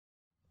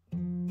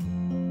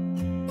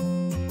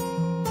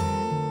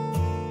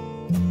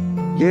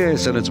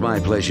Yes, and it's my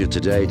pleasure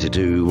today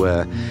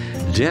to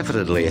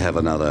definitely have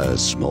another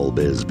Small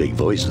Biz, Big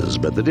Voices.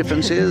 But the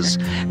difference is,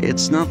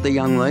 it's not the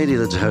young lady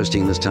that's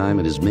hosting this time,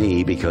 it is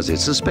me, because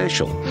it's a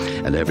special.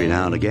 And every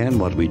now and again,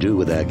 what we do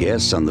with our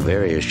guests on the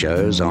various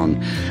shows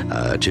on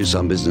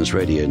Tucson Business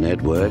Radio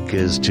Network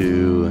is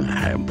to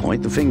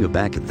point the finger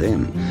back at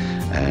them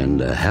and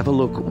have a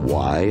look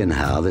why and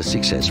how they're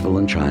successful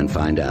and try and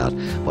find out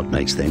what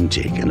makes them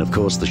tick. And of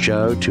course, the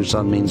show,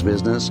 Tucson Means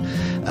Business,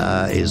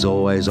 is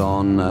always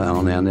on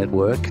our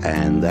network,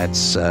 and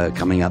that's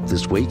coming up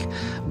this week.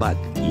 But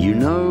you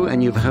know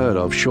and you've heard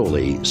of,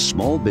 surely,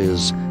 Small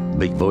Biz,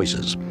 Big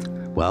Voices.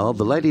 Well,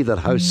 the lady that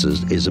hosts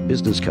is a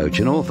business coach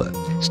and author,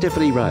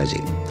 Stephanie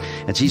Rising,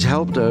 and she's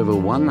helped over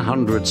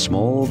 100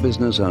 small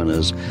business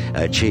owners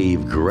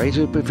achieve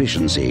greater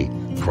proficiency,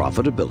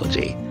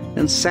 profitability,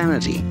 and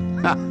sanity.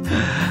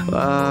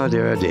 Oh,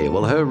 dear, oh dear.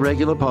 Well, her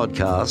regular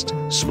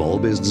podcast, Small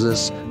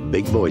Business,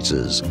 Big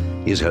Voices,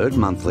 is heard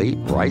monthly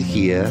right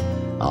here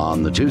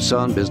on the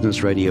Tucson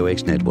Business Radio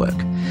X network.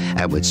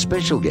 And with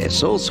special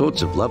guests, all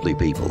sorts of lovely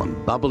people,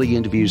 and bubbly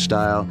interview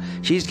style,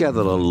 she's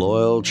gathered a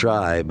loyal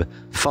tribe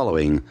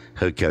following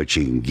her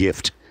coaching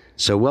gift.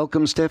 So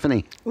welcome,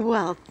 Stephanie.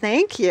 Well,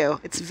 thank you.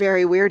 It's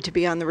very weird to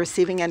be on the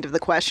receiving end of the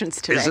questions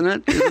today. Isn't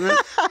it?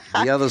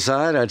 The other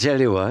side, I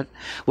tell you what.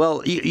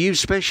 Well, you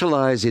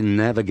specialize in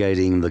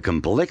navigating the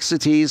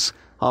complexities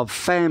of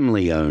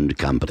family-owned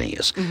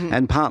companies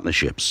and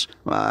partnerships.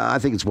 I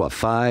think it's,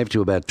 5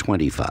 to about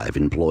 25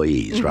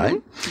 employees,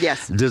 right?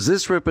 Yes. Does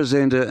this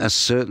represent a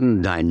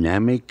certain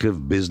dynamic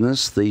of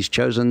business, these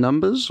chosen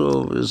numbers,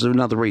 or is there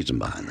another reason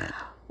behind that?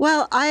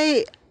 Well,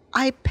 I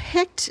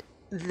picked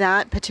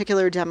that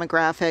particular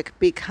demographic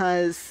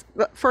because,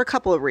 for a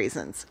couple of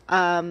reasons.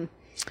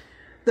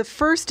 The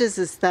first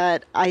is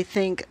that I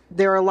think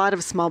there are a lot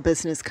of small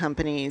business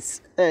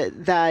companies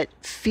that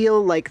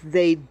feel like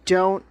they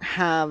don't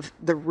have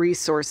the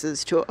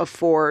resources to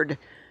afford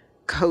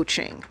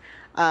coaching.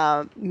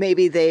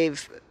 Maybe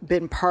they've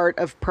been part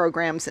of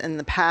programs in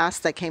the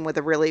past that came with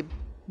a really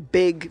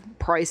big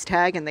price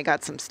tag and they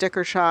got some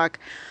sticker shock.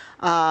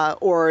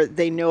 Or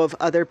they know of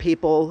other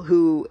people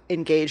who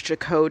engaged a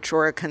coach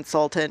or a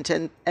consultant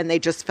and they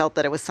just felt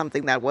that it was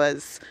something that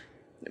was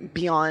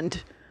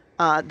beyond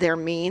their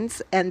means.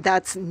 And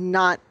that's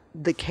not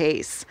the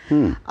case.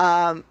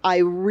 I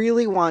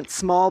really want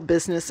small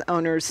business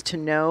owners to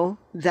know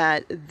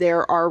that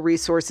there are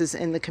resources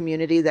in the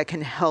community that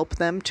can help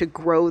them to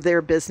grow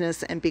their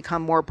business and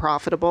become more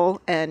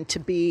profitable and to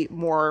be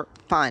more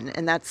fun.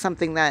 And that's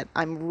something that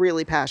I'm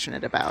really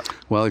passionate about.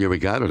 Well, you're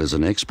regarded as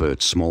an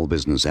expert small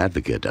business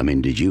advocate. I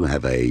mean, did you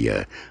have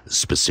a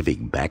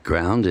specific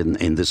background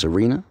in this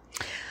arena?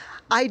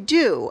 I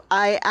do.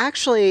 I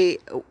actually,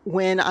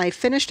 when I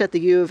finished at the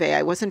U of A,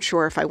 I wasn't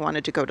sure if I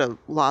wanted to go to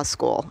law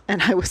school,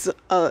 and I was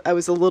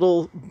a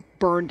little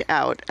burned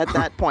out at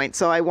that point.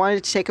 So I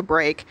wanted to take a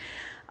break,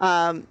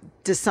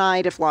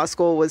 decide if law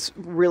school was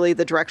really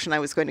the direction I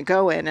was going to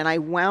go in, and I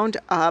wound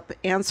up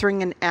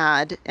answering an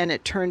ad, and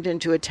it turned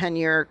into a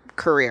 10-year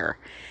career.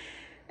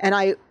 And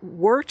I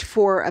worked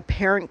for a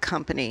parent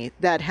company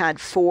that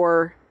had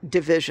 4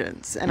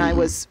 divisions, and I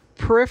was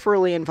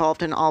peripherally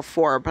involved in all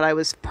 4, but I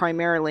was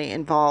primarily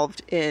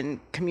involved in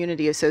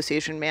community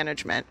association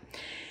management.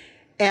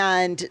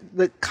 And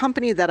the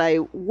company that I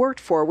worked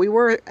for, we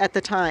were at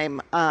the time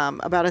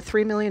about a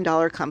 $3 million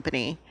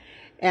company,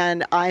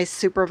 and I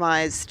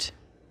supervised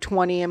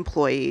 20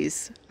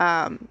 employees.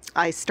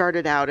 I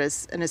started out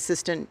as an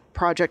assistant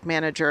project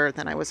manager,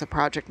 then I was a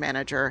project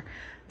manager,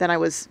 then I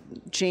was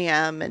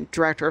GM and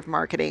director of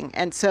marketing.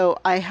 And so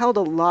I held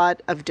a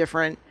lot of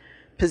different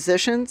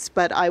positions,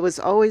 but I was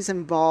always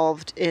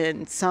involved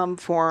in some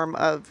form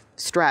of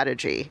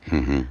strategy,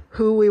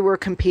 who we were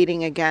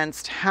competing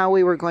against, how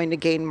we were going to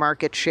gain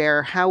market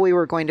share, how we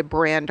were going to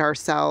brand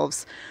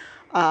ourselves,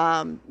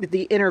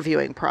 the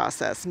interviewing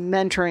process,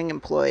 mentoring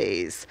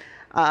employees,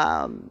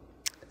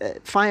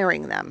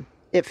 firing them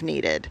if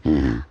needed.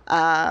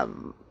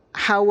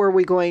 How were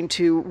we going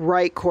to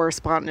write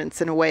correspondence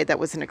in a way that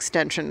was an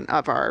extension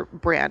of our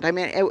brand? I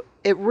mean,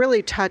 it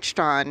really touched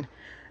on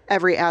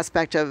every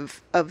aspect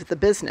of the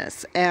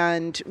business.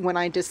 And when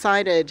I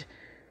decided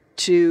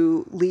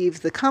to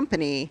leave the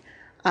company,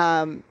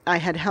 I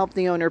had helped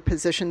the owner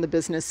position the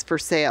business for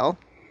sale.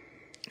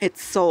 It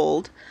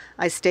sold.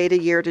 I stayed a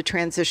year to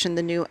transition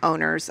the new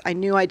owners. I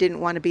knew I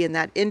didn't want to be in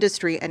that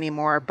industry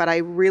anymore, but I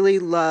really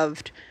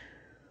loved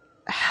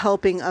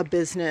helping a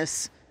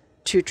business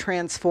to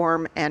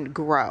transform and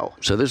grow.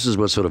 So this is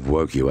what sort of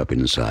woke you up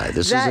inside.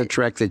 This is a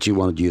track that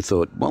you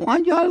thought, well,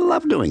 I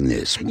love doing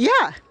this.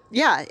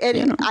 Yeah,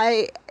 and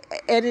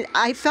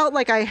I felt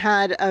like I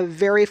had a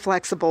very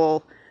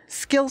flexible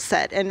skill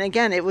set. And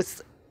again,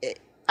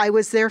 I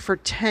was there for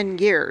 10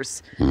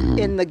 years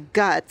in the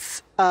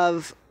guts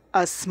of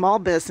a small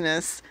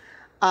business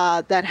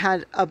that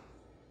had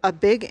a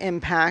big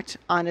impact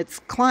on its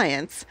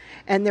clients.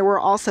 And there were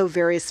also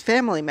various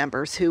family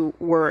members who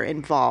were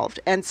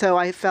involved. And so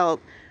I felt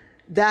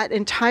that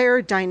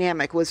entire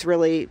dynamic was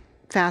really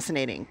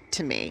fascinating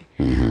to me.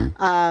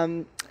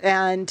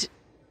 And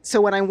So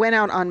when I went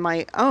out on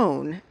my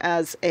own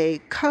as a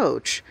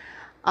coach,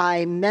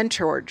 I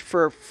mentored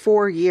for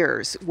 4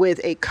 years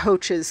with a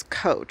coach's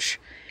coach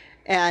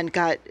and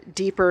got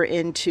deeper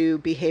into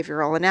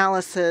behavioral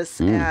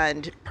analysis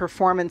and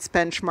performance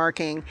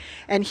benchmarking.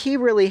 And he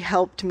really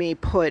helped me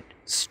put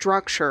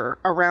structure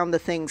around the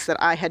things that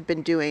I had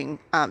been doing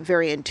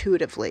very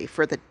intuitively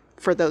for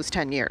those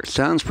 10 years.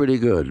 Sounds pretty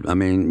good. I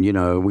mean, you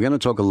know, we're going to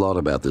talk a lot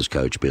about this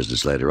coach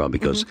business later on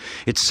because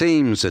it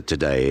seems that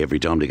today every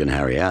Tom, Dick and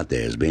Harry out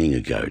there is being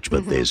a coach,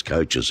 but there's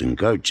coaches and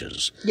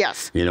coaches.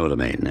 Yes. You know what I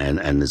mean?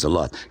 And there's a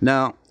lot.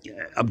 Now,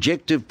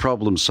 objective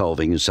problem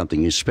solving is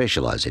something you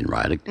specialize in,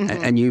 right?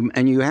 And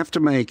you have to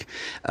make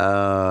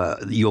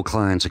your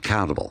clients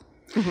accountable.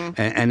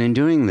 And in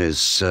doing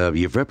this,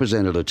 you've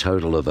represented a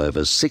total of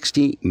over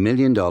 $60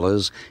 million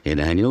in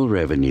annual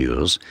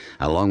revenues,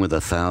 along with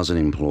 1,000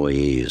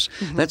 employees.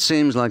 That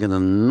seems like an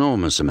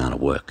enormous amount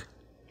of work.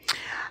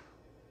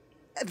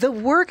 The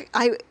work,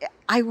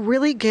 I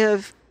really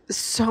give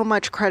so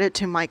much credit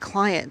to my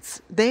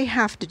clients. They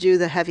have to do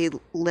the heavy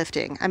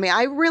lifting. I mean,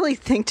 I really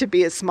think to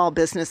be a small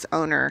business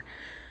owner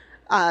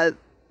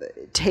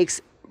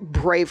takes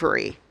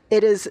bravery.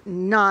 It is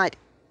not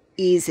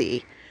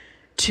easy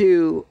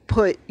to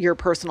put your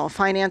personal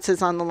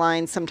finances on the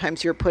line.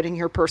 Sometimes you're putting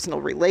your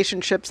personal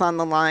relationships on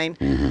the line.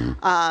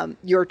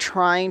 You're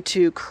trying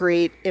to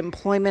create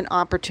employment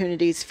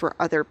opportunities for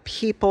other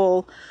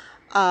people.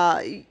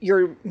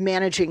 You're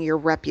managing your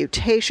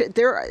reputation.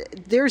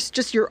 There's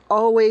just, you're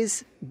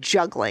always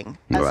juggling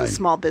as a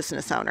small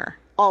business owner,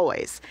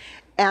 always.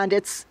 And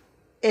it's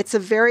a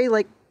very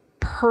like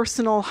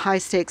personal high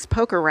stakes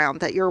poker round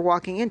that you're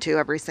walking into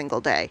every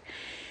single day.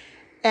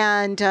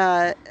 And,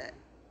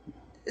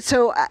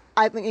 so,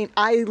 I mean,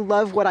 I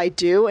love what I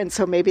do, and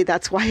so maybe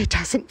that's why it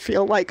doesn't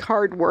feel like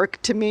hard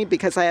work to me,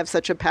 because I have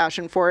such a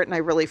passion for it, and I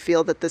really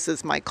feel that this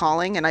is my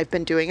calling, and I've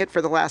been doing it for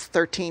the last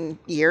 13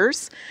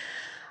 years.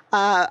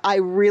 I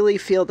really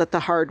feel that the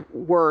hard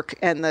work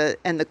and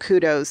the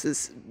kudos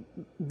is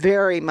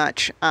very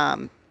much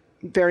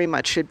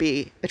should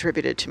be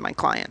attributed to my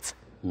clients.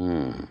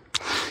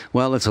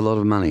 Well, it's a lot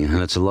of money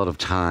and it's a lot of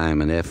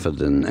time and effort,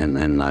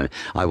 and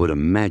I would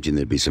imagine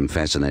there'd be some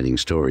fascinating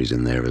stories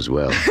in there as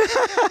well.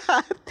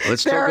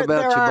 Let's talk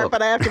about your book.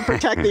 But I have to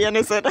protect the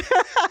innocent.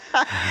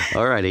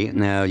 All righty.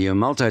 Now, you're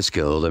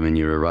multi-skilled. I mean,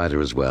 you're a writer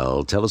as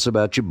well. Tell us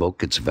about your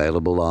book. It's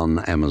available on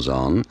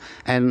Amazon.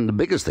 And the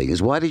biggest thing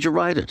is, why did you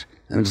write it?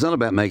 And it's not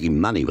about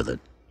making money with it,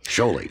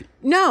 surely.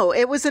 No,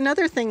 it was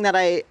another thing that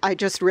I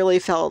just really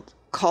felt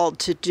called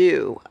to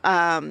do.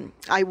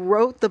 I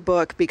wrote the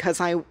book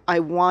because I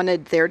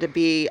wanted there to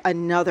be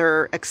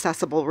another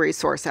accessible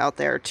resource out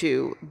there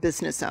to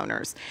business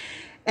owners.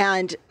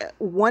 And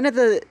one of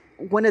the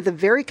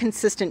very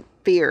consistent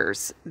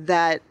fears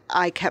that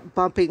I kept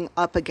bumping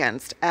up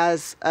against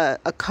as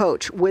a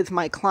coach with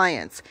my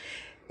clients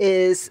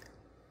is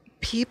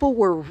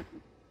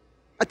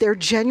they're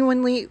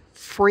genuinely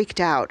freaked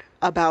out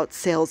about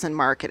sales and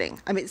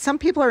marketing. I mean, some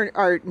people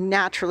are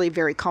naturally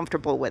very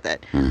comfortable with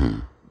it,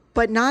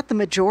 but not the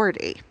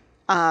majority.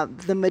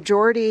 The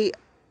majority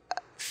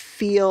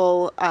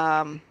feel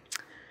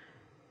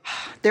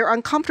they're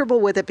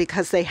uncomfortable with it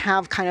because they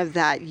have kind of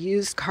that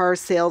used car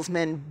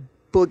salesman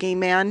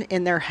boogeyman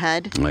in their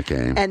head.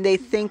 Okay. And they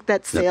think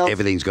that sales...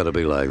 Everything's got to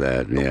be like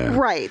that, yeah.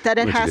 Right, that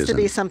it has to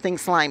be something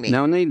slimy.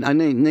 Now, I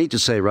need to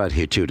say right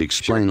here, too, to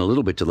explain a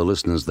little bit to the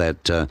listeners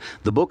that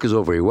the book is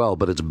all very well,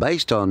 but it's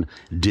based on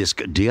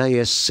DISC,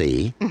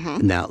 D-I-S-C.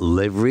 Now,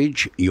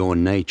 leverage your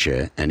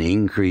nature and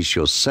increase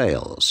your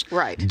sales.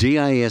 Right.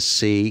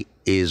 D-I-S-C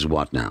is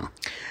what now?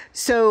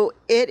 So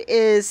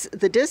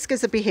the DISC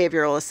is a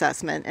behavioral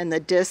assessment, and the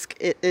DISC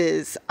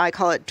is, I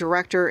call it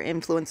director,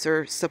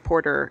 influencer,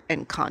 supporter,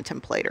 and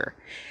contemplator.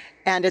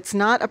 And it's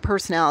not a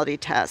personality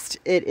test.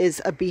 It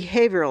is a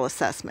behavioral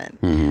assessment.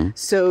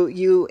 So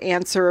you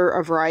answer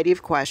a variety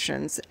of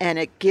questions, and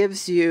it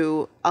gives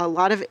you a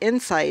lot of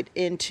insight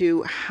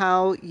into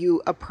how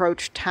you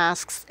approach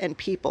tasks and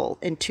people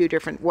in two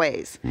different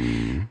ways.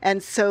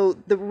 And so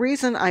the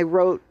reason I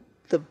wrote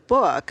the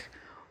book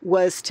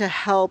was to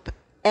help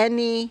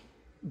any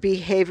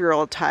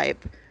behavioral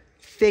type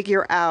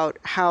figure out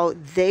how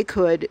they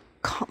could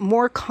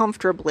more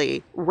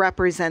comfortably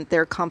represent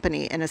their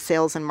company in a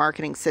sales and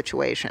marketing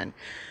situation.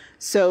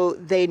 So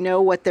they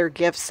know what their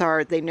gifts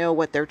are, they know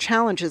what their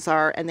challenges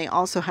are, and they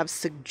also have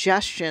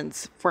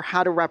suggestions for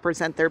how to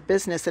represent their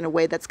business in a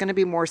way that's going to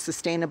be more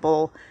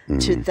sustainable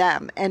to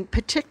them. And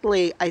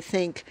particularly, I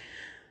think,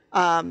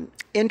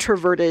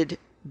 introverted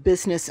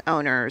business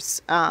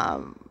owners,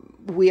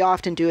 we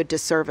often do a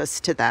disservice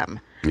to them.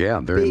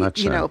 Yeah, very much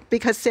so. You know,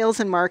 because sales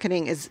and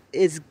marketing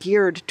is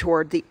geared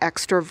toward the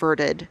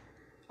extroverted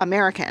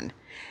American.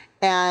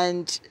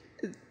 And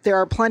there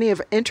are plenty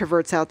of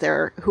introverts out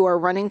there who are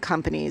running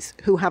companies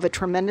who have a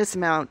tremendous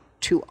amount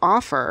to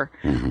offer,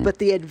 but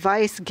the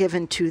advice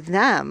given to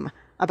them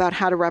about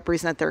how to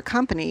represent their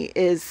company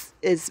is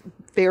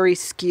very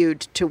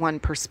skewed to one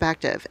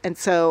perspective. And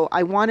so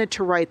I wanted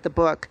to write the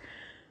book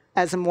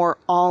as a more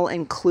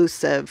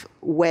all-inclusive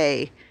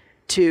way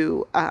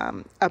to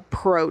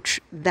approach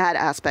that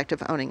aspect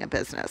of owning a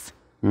business?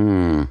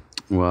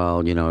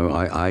 Well,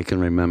 I can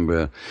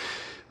remember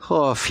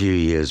a few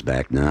years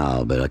back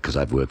now, but because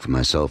I've worked for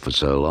myself for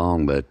so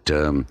long, but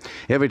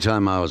every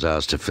time I was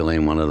asked to fill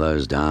in one of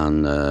those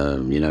darn,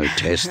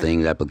 test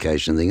things,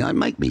 application thing, it'd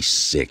make me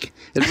sick.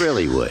 It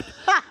really would,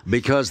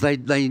 because they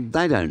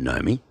don't know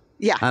me.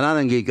 Yeah. And I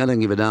don't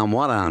give a damn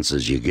what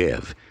answers you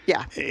give.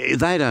 Yeah.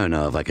 They don't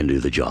know if I can do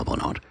the job or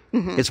not.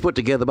 It's put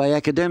together by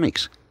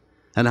academics.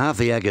 And half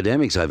the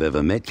academics I've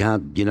ever met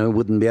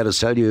wouldn't be able to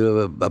sell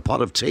you a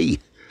pot of tea.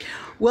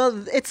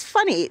 Well, it's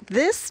funny.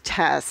 This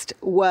test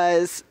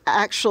was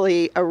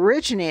actually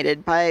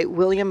originated by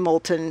William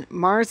Moulton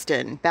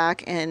Marsden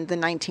back in the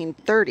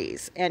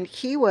 1930s, and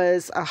he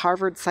was a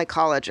Harvard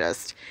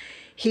psychologist.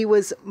 He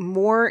was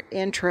more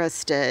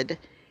interested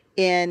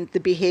in the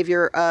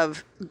behavior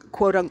of,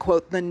 quote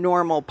unquote, the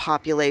normal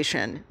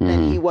population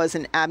than he was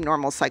in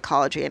abnormal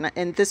psychology.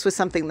 And this was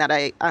something that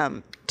I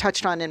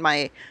touched on in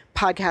my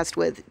podcast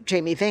with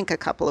Jamie Vink a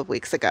couple of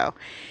weeks ago.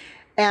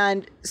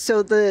 And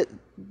so the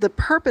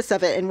purpose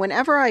of it, and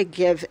whenever I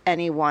give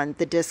anyone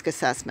the DISC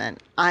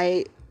assessment,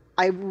 I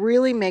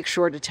really make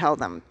sure to tell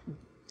them,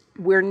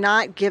 we're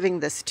not giving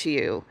this to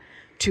you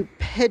to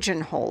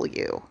pigeonhole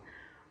you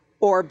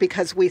or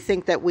because we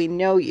think that we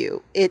know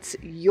you. It's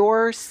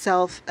your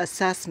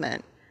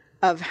self-assessment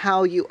of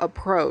how you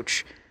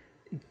approach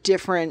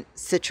different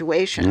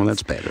situations. Well,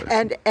 that's better.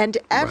 And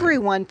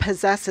everyone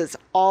possesses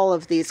all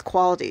of these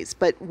qualities,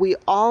 but we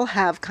all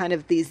have kind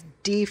of these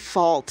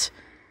default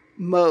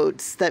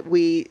modes that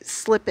we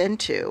slip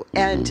into.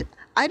 And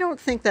I don't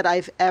think that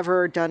I've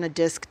ever done a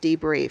DISC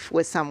debrief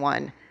with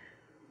someone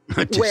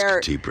a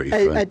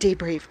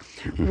debrief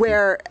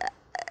where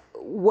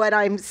what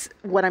I'm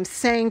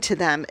saying to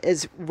them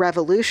is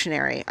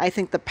revolutionary. I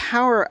think the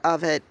power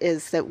of it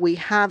is that we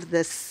have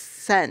this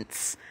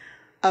sense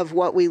of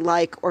what we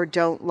like or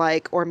don't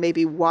like, or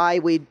maybe why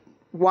we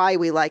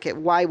like it,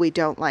 why we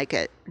don't like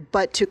it.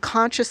 But to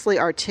consciously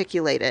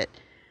articulate it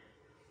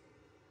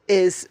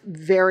is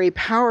very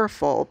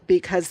powerful,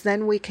 because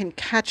then we can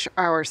catch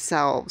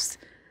ourselves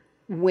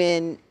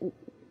when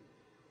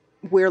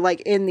we're like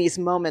in these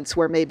moments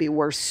where maybe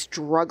we're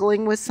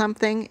struggling with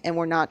something and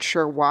we're not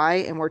sure why,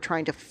 and we're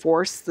trying to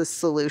force the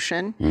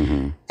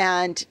solution.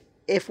 And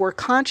if we're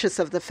conscious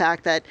of the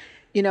fact that,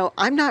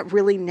 I'm not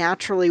really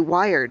naturally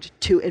wired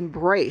to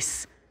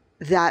embrace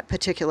that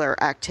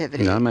particular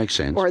activity. That makes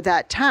sense. Or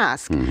that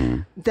task,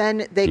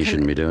 then you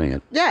shouldn't be doing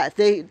it. Yeah,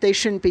 they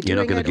shouldn't be doing it. You're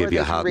not going to give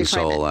your heart and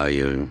soul, are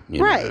you?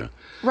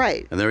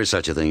 Right. And there is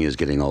such a thing as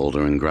getting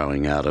older and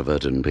growing out of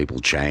it, and people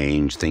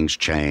change, things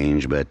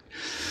change. But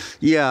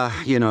yeah,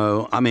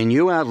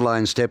 you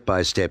outline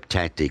step-by-step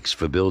tactics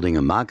for building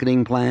a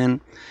marketing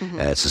plan,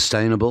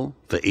 sustainable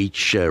for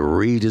each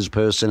reader's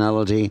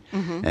personality,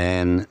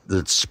 and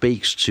that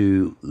speaks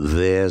to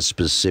their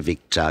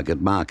specific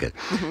target market.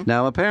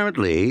 Now,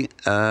 apparently,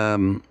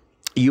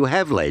 you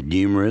have led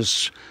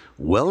numerous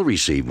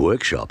well-received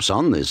workshops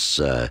on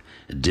this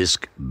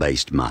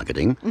DISC-based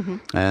marketing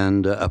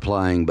and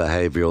applying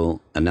behavioral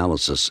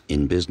analysis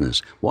in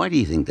business. Why do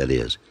you think that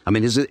is? I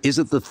mean, is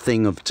it the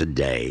thing of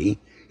today?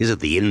 Is it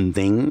the in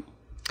thing?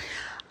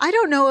 I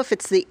don't know if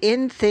it's the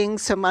in thing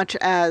so much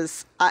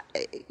as,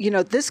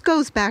 this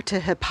goes back to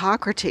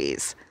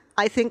Hippocrates.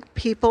 I think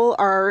people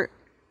are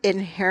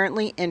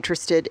inherently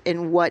interested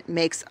in what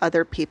makes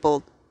other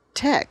people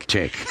tick.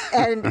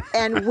 And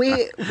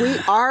we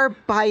are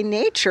by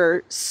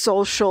nature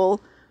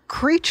social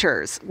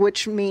creatures,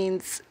 which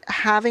means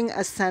having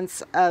a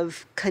sense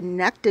of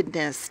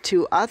connectedness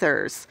to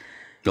others.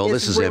 Well,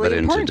 this is really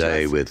evident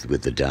today to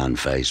with the darn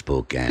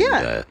Facebook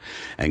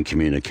and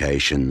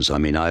communications. I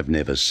mean, I've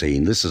never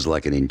seen, this is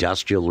like an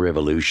industrial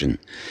revolution,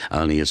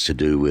 only it's to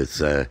do with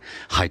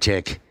high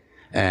tech.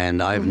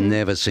 And I've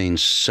never seen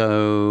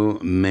so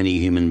many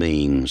human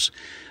beings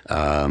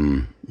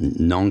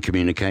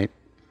non-communicate,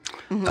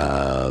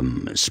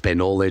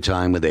 spend all their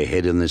time with their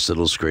head in this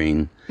little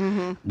screen,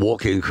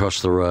 walking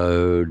across the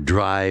road,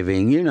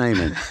 driving, you name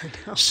it,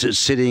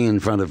 sitting in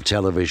front of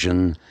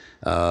television.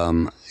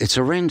 It's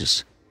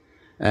horrendous.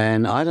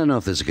 And I don't know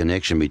if there's a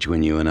connection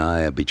between you and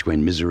I,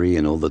 between misery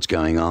and all that's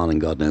going on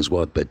and God knows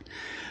what, but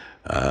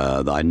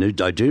I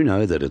do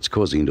know that it's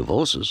causing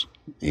divorces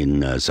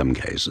in some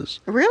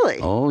cases. Really?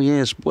 Oh,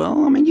 yes.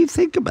 Well, I mean, you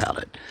think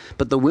about it.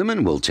 But the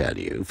women will tell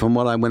you, from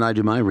when I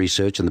do my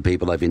research and the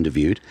people I've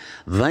interviewed,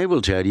 they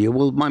will tell you,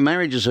 well, my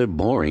marriage is so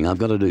boring, I've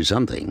got to do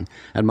something.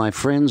 And my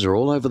friends are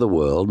all over the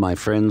world. My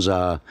friends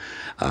are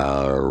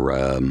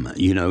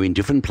in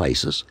different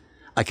places.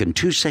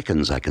 2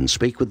 seconds, I can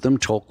speak with them,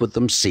 talk with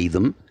them, see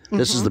them.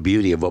 This is the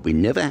beauty of what we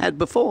never had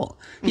before.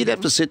 You'd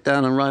have to sit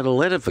down and write a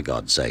letter, for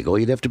God's sake, or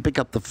you'd have to pick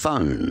up the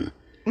phone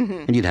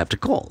and you'd have to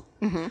call.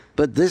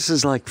 But this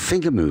is like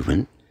finger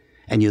movement,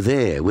 and you're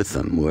there with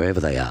them wherever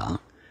they are,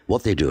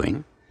 what they're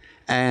doing.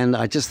 And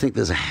I just think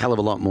there's a hell of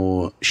a lot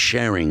more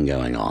sharing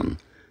going on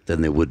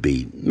than there would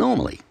be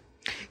normally.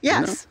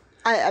 Yes.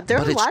 There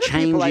are a lot of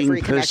people I've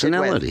reconnected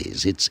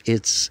personalities. with.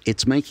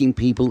 It's making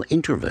people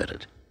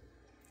introverted.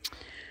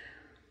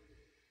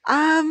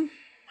 I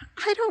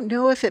don't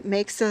know if it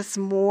makes us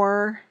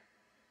more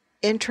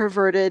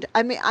introverted.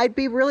 I mean, I'd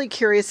be really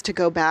curious to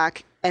go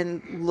back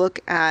and look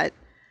at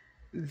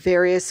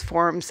various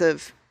forms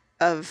of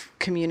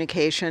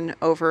communication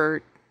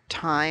over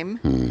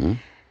time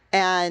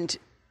and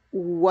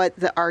what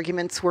the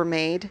arguments were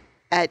made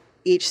at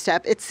each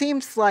step. It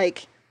seems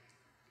like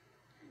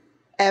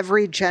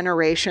every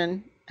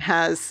generation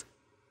has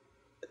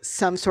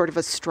some sort of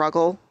a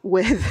struggle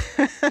with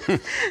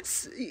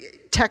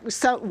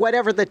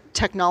whatever the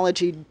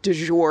technology du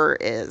jour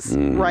is,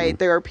 right?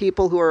 There are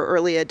people who are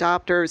early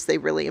adopters. They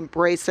really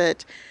embrace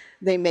it.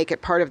 They make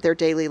it part of their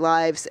daily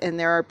lives. And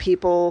there are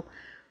people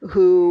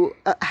who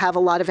have a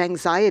lot of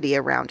anxiety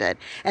around it.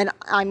 And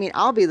I mean,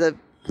 I'll be the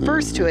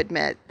first to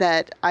admit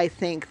that I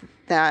think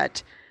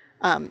that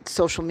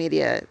social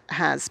media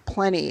has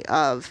plenty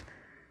of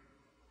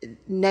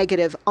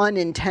negative,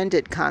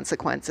 unintended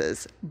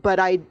consequences. But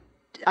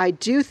I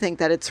do think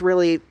that it's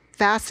really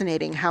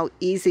fascinating how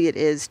easy it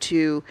is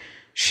to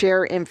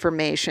share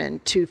information,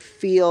 to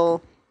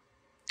feel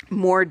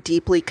more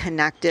deeply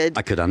connected.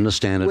 I could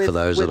understand it for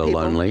those that are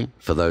people. lonely,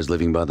 for those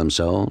living by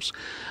themselves.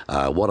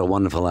 What a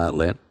wonderful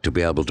outlet to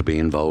be able to be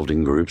involved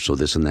in groups or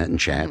this and that and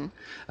chat.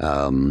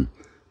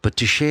 But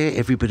to share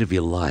every bit of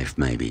your life,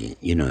 maybe,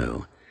 you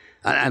know.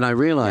 And I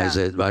realize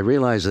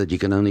that you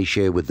can only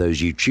share with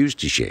those you choose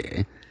to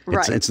share.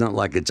 It's not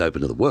like it's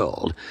open to the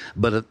world.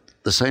 But at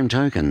the same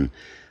token,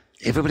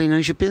 everybody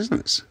knows your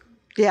business.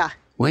 Yeah.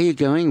 Where you're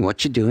going,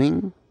 what you're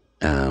doing,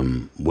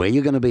 where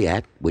you're going to be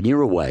at when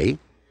you're away.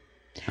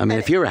 I mean,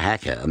 if you're a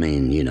hacker, I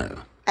mean, you know.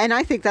 And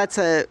I think it's That's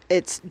a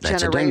dangerous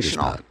generational.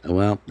 part.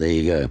 Well, there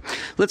you go.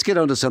 Let's get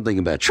on to something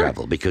about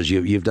travel, because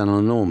you've done an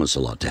enormous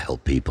lot to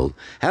help people.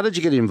 How did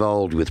you get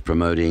involved with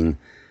promoting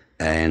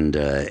and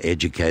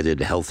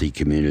educated healthy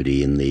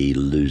community in the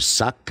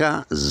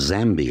Lusaka,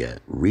 Zambia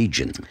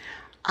region?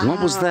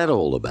 What was that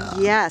all about?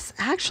 Yes.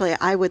 Actually,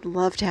 I would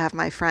love to have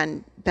my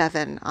friend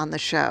Bevan on the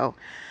show.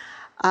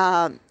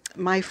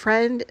 My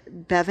friend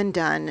Bevan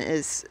Dunn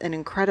is an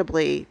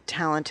incredibly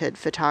talented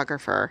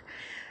photographer.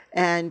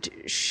 And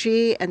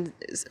she and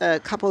a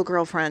couple of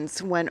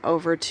girlfriends went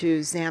over to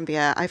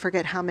Zambia. I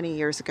forget how many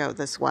years ago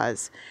this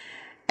was.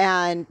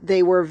 And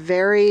they were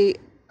very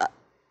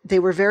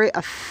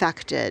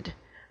affected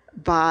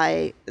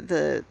by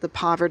the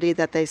poverty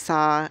that they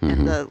saw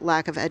and the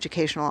lack of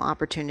educational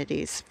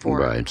opportunities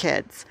for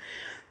kids.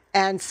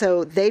 And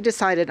so they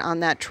decided on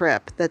that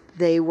trip that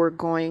they were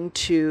going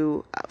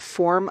to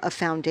form a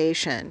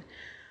foundation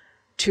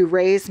to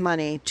raise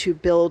money to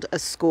build a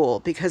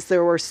school, because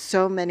there were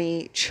so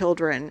many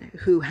children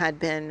who had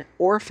been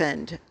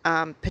orphaned,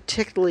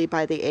 particularly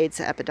by the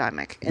AIDS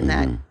epidemic in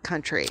that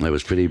country. It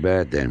was pretty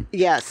bad then.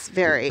 Yes,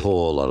 very. A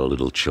poor lot of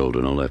little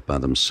children are left by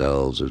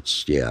themselves.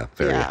 It's,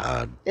 very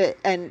hard.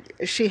 And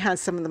she has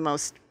some of the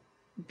most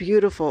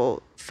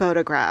beautiful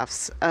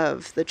photographs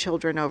of the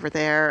children over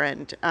there,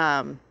 and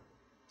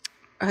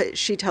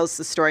she tells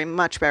the story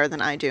much better than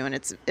I do, and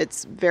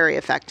it's very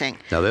affecting.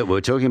 Now,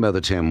 we're talking about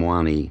the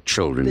Tamwani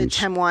Children's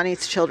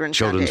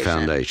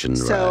Foundation.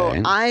 So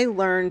right? I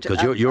learned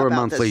because you're a about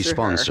monthly this through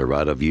sponsor,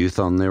 right, of Youth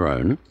on Their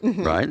Own,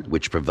 right,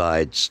 which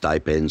provides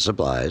stipends,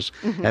 supplies,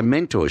 and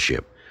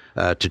mentorship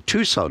to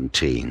Tucson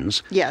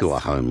teens who are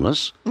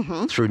homeless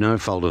through no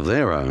fault of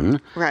their own.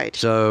 Right.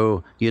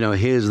 So,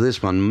 here's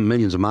this one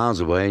millions of miles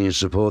away, and you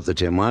support the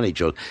Tamwani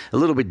children. A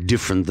little bit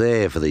different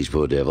there for these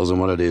poor devils than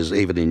what it is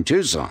even in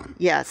Tucson.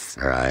 Yes.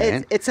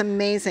 Right. It's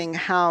amazing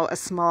how a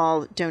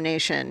small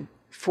donation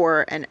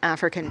for an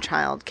African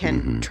child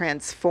can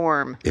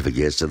transform if it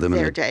gets to them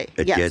their day.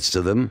 It gets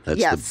to them.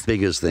 That's the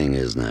biggest thing,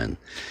 isn't it?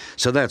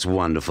 So that's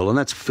wonderful. And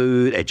that's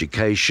food,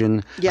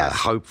 education,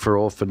 hope for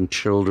orphan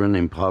children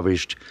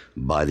impoverished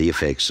by the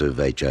effects of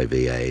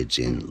HIV/AIDS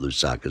in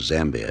Lusaka,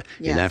 Zambia,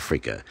 in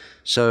Africa.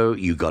 So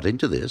you got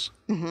into this.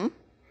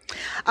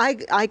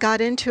 I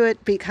got into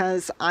it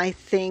because I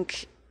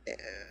think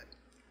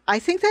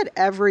that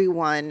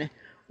everyone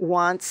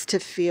wants to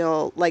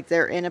feel like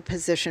they're in a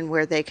position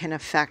where they can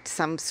affect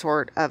some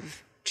sort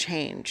of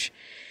change.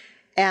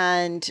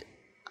 And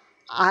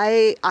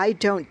I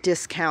don't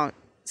discount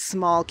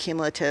small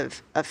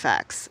cumulative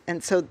effects.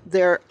 And so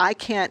I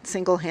can't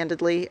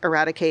single-handedly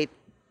eradicate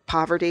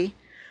poverty,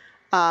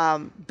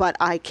 but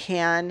I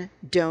can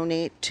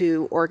donate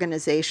to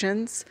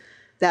organizations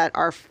that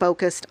are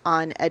focused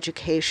on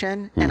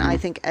education. And I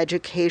think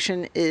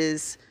education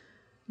is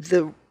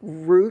the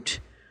root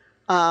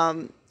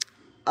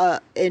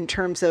in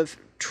terms of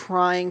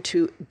trying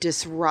to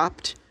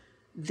disrupt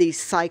the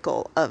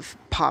cycle of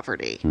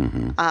poverty.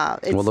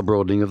 The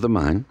broadening of the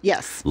mind.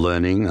 Yes.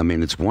 Learning. I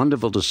mean, it's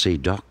wonderful to see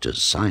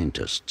doctors,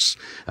 scientists,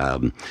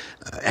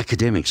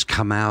 academics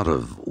come out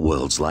of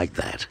worlds like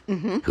that,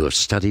 who have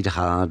studied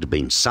hard,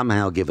 been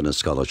somehow given a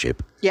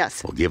scholarship,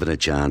 or given a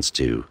chance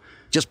to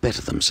just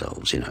better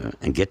themselves,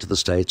 and get to the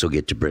States or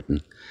get to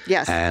Britain.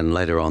 Yes. And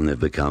later on they've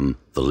become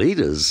the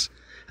leaders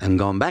and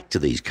gone back to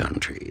these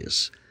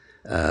countries.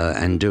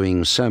 And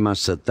doing so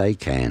much that they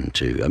can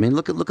too. I mean,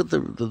 look at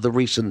the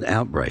recent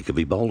outbreak of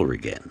Ebola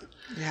again.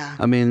 Yeah.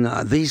 I mean,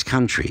 these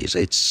countries,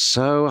 it's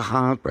so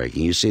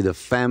heartbreaking. You see the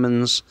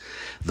famines,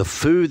 the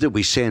food that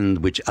we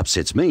send, which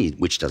upsets me,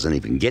 which doesn't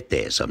even get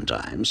there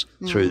sometimes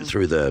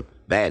through the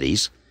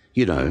baddies,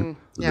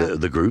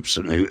 the groups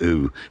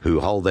who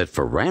hold that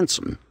for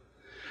ransom.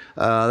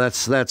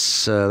 That's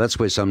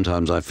where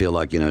sometimes I feel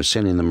like,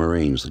 sending the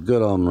Marines, the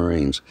good old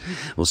Marines,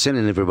 well,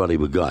 sending everybody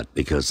we got,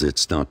 because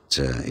it's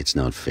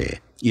not fair.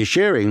 You're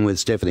sharing with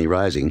Stephanie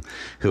Rising,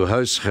 who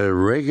hosts her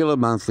regular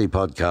monthly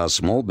podcast,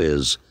 Small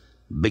Biz,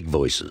 Big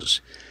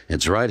Voices.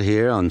 It's right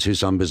here on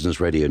Tucson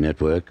Business Radio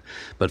Network.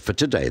 But for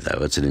today,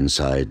 though, it's an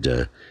inside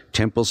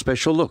Temple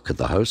special look at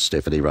the host,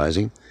 Stephanie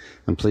Rising.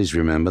 And please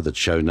remember that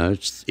show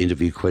notes,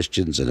 interview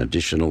questions, and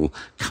additional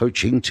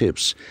coaching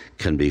tips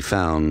can be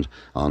found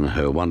on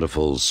her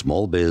wonderful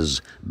Small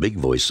Biz, Big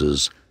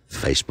Voices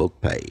Facebook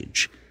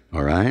page.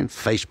 All right?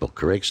 Facebook,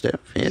 correct, Steph?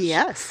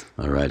 Yes.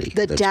 All righty.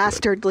 The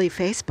dastardly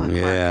Facebook.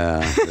 Yeah,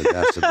 the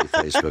dastardly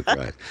Facebook,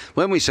 right.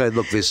 When we say,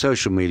 look, there's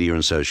social media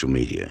and social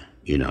media,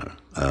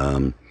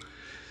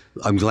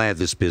 I'm glad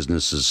this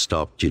business has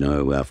stopped,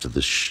 after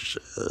this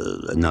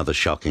another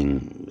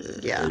shocking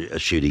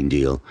shooting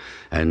deal.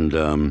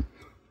 And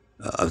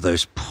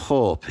those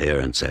poor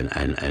parents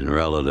and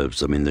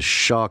relatives, I mean, the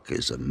shock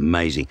is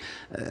amazing.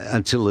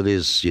 Until it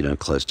is,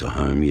 close to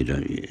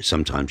home,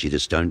 sometimes you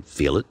just don't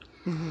feel it.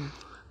 Mm-hmm.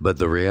 But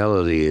the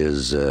reality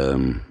is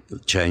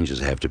changes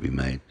have to be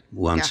made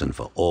once and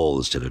for all,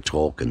 instead of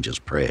talk and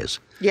just prayers.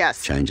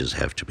 Yes. Changes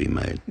have to be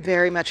made.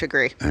 Very much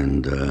agree.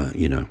 And,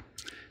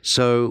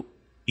 so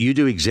you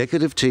do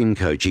executive team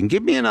coaching.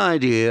 Give me an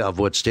idea of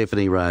what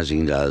Stephanie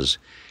Rising does.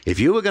 If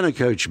you were going to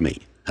coach me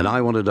and I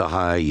wanted to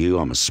hire you,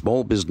 I'm a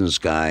small business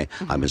guy,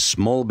 I'm a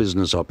small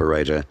business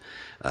operator,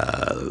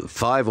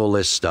 5 or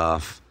less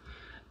staff.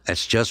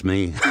 That's just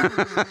me.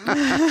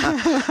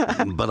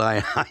 But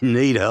I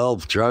need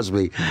help, trust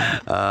me.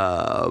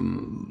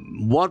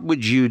 What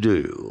would you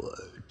do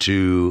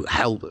to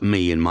help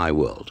me in my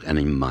world and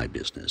in my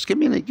business? Give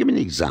me an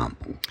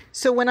example.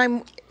 So when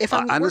I'm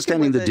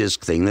understanding the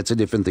disc thing, that's a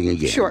different thing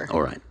again. Sure.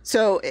 All right.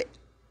 So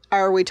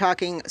are we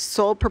talking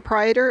sole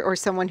proprietor or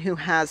someone who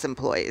has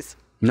employees?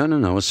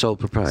 No, a sole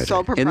proprietor.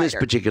 Sole proprietor. In this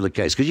particular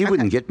case, because you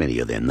wouldn't get many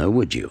of them, though,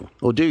 would you?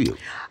 Or do you?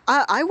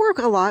 I work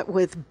a lot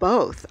with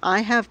both. I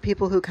have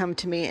people who come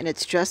to me and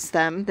it's just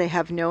them. They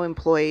have no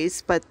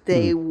employees, but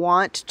they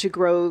want to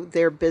grow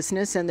their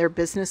business, and their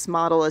business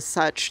model is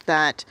such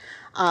that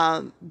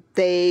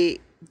they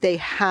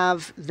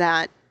have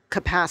that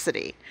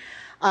capacity.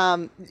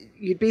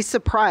 You'd be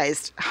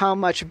surprised how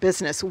much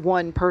business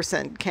one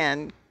person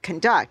can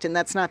conduct. And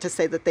that's not to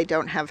say that they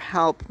don't have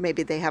help.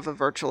 Maybe they have a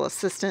virtual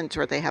assistant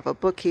or they have a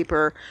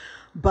bookkeeper,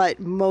 but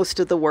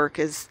most of the work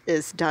is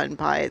done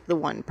by the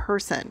one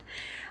person.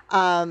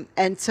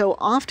 And so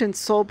often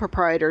sole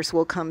proprietors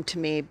will come to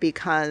me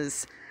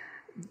because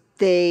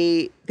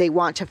they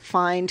want to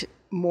find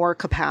more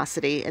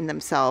capacity in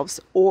themselves,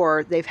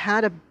 or they've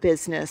had a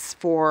business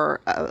for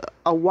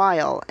a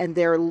while and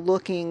they're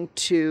looking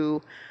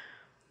to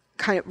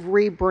kind of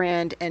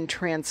rebrand and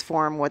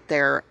transform what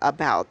they're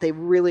about. They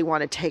really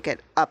want to take it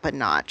up a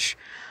notch.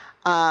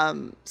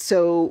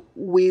 So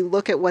we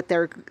look at what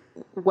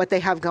they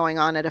have going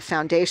on at a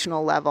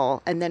foundational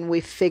level, and then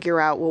we figure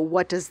out, well,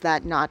 what does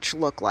that notch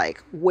look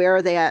like? Where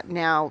are they at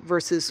now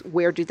versus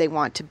where do they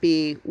want to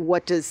be?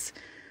 What does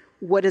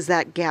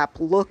that gap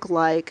look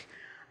like?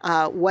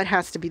 What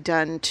has to be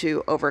done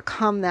to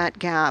overcome that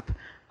gap?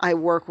 I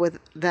work with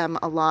them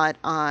a lot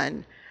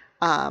on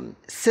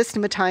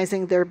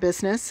systematizing their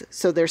business,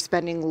 so they're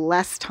spending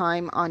less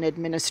time on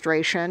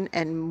administration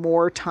and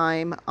more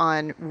time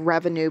on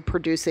revenue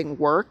producing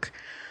work.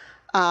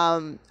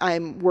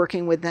 I'm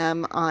working with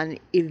them on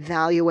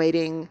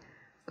evaluating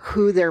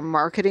who they're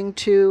marketing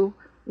to,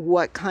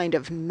 what kind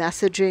of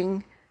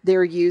messaging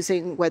they're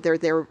using, whether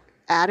they're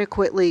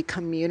adequately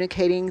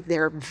communicating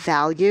their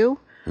value.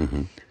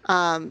 Mm-hmm.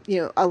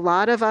 A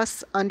lot of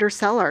us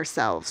undersell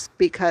ourselves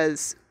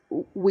because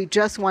we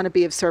just want to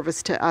be of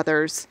service to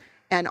others.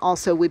 And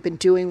also we've been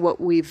doing what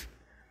we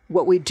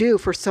do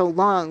for so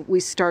long,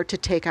 we start to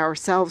take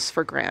ourselves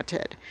for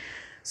granted.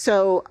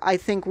 So I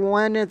think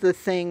one of the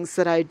things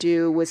that I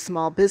do with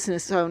small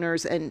business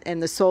owners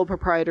and the sole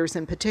proprietors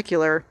in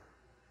particular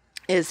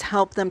is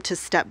help them to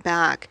step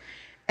back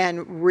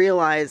and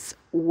realize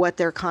what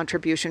their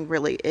contribution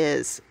really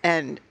is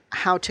and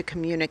how to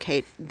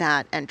communicate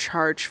that and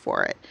charge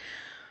for it.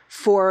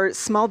 For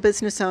small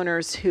business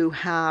owners who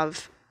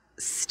have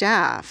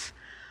staff,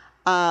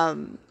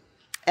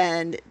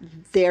 and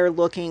they're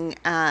looking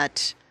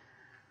at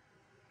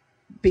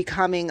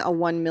becoming a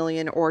 $1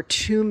 million or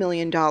 $2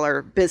 million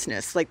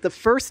business. Like the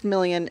first $1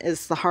 million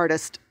is the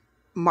hardest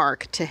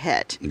mark to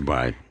hit.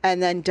 Right.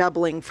 And then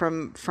doubling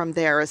from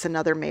there is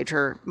another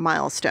major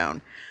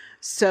milestone.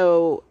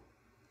 So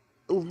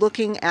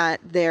looking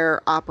at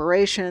their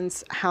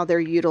operations, how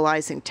they're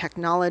utilizing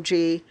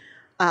technology,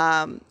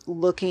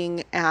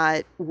 looking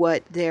at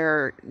what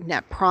their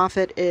net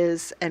profit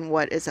is and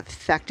what is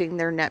affecting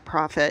their net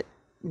profit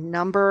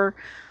number,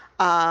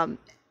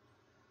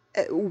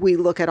 we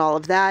look at all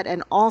of that.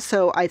 And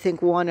also, I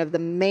think one of the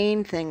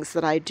main things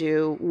that I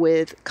do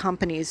with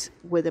companies,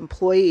 with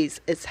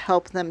employees, is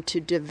help them to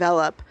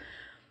develop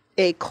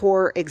a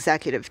core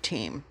executive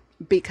team.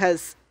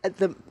 Because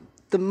the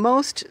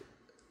most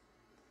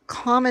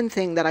common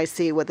thing that I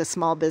see with a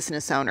small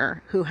business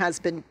owner who has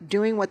been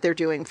doing what they're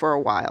doing for a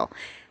while,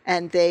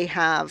 and they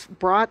have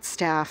brought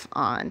staff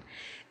on,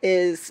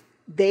 is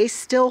they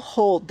still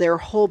hold their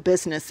whole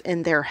business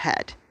in their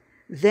head.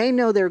 They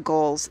know their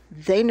goals,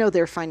 they know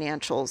their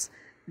financials,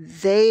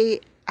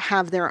 they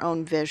have their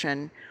own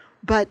vision,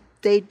 but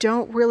they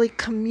don't really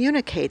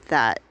communicate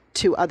that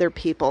to other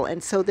people.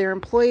 And so their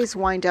employees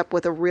wind up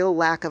with a real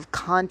lack of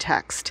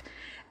context.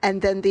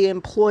 And then the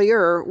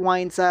employer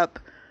winds up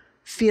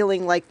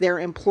feeling like their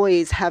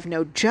employees have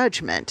no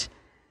judgment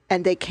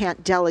and they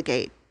can't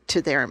delegate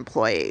to their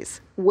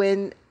employees,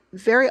 when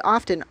very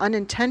often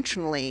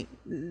unintentionally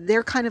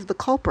they're kind of the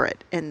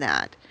culprit in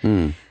that.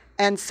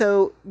 And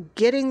so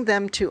getting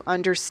them to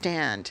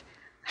understand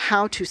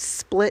how to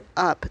split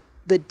up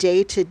the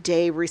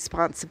day-to-day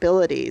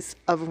responsibilities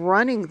of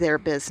running their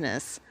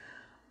business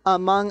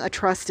among a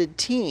trusted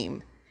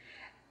team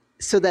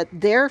so that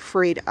they're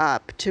freed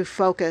up to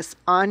focus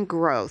on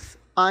growth,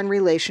 on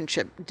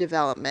relationship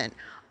development,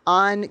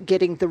 on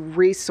getting the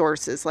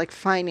resources like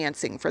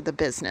financing for the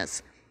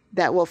business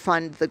that will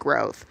fund the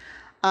growth.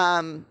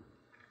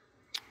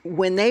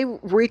 When they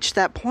reach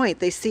that point,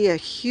 they see a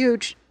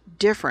huge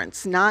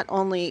difference, not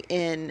only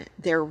in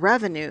their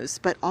revenues,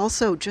 but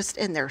also just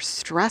in their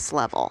stress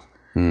level.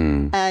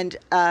 And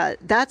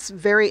that's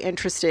very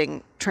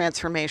interesting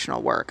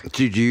transformational work.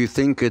 Do you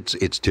think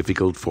it's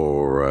difficult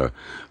for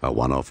a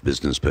one-off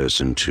business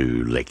person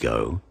to let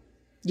go?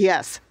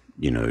 Yes.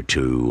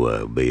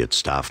 To be it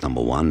staff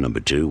number one, number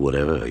two,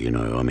 whatever,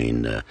 I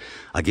mean,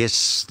 I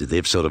guess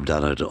they've sort of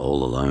done it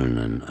all alone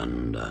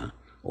and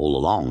all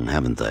along,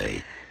 haven't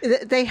they?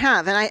 They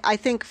have. And I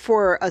think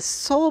for a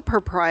sole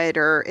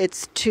proprietor,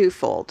 it's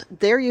twofold.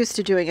 They're used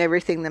to doing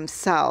everything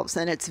themselves,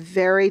 and it's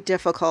very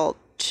difficult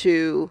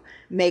to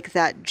make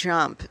that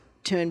jump,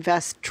 to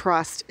invest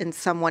trust in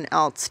someone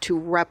else to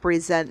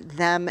represent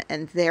them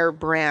and their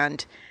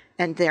brand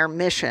and their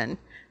mission.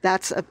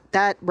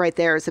 That right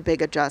there is a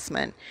big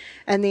adjustment.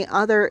 And the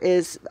other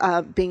is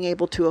being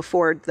able to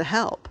afford the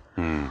help.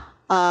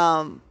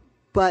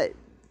 But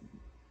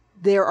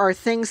there are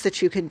things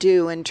that you can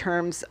do in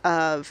terms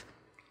of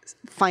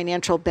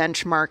financial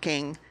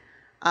benchmarking,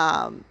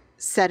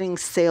 setting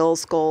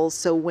sales goals.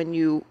 So when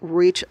you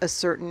reach a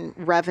certain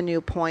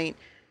revenue point,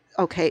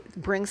 okay,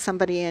 bring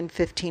somebody in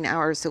 15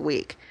 hours a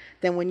week.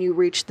 Then when you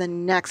reach the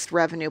next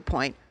revenue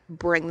point,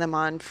 bring them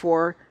on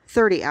for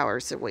 30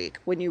 hours a week.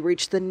 When you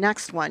reach the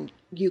next one,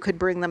 you could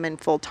bring them in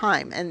full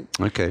time. And,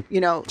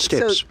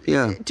 steps.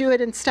 So do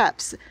it in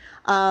steps.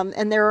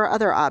 And there are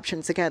other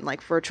options, again,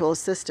 like virtual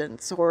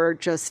assistants or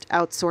just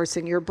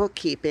outsourcing your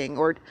bookkeeping,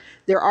 or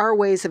there are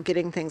ways of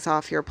getting things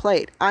off your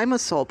plate. I'm a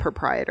sole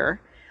proprietor,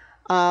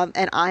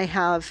 and I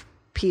have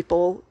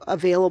people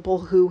available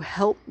who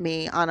help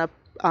me on a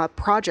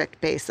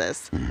project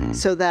basis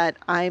so that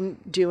I'm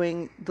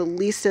doing the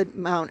least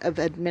amount of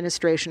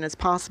administration as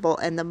possible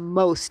and the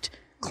most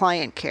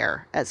client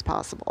care as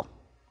possible.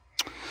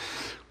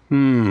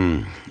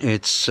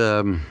 It's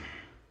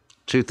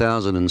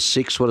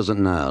 2006. What is it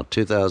now?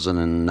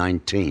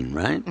 2019,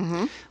 right?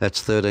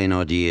 That's 13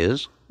 odd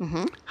years.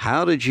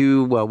 How did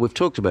you, well, we've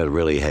talked about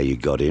really how you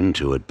got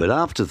into it, but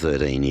after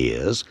 13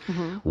 years,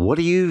 what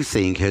do you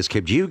think has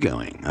kept you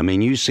going? I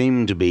mean, you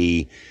seem to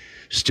be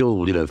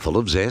still, full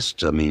of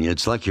zest. I mean,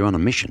 it's like you're on a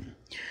mission.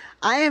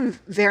 I am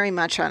very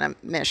much on a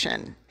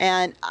mission,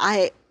 and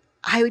I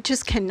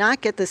just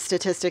cannot get the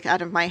statistic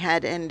out of my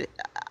head, and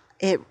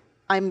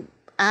I'm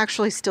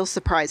actually still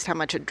surprised how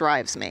much it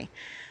drives me.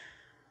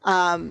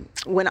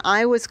 When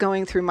I was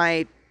going through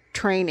my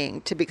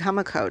training to become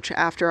a coach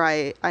after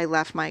I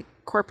left my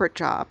corporate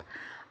job,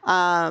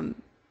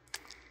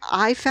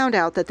 I found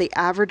out that the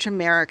average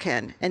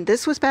American, and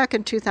this was back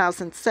in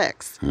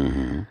 2006,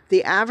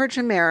 the average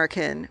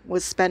American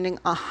was spending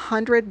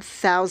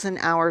 100,000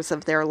 hours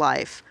of their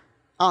life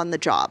on the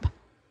job.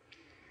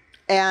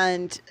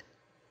 And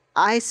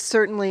I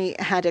certainly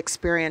had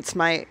experienced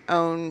my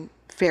own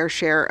fair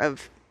share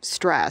of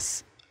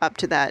stress up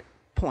to that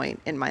point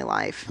in my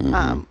life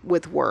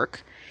with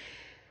work,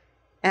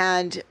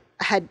 and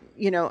had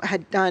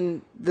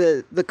done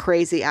the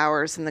crazy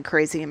hours and the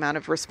crazy amount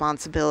of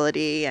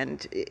responsibility.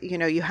 And,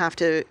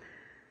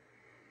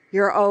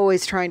 you're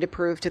always trying to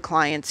prove to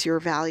clients your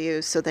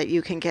value so that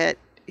you can get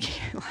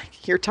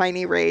like your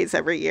tiny raise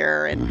every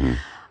year. And,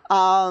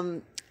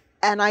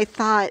 and I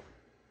thought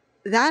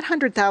that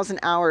 100,000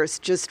 hours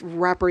just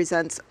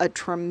represents a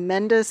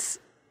tremendous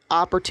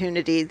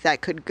opportunity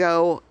that could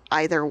go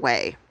either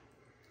way.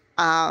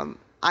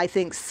 I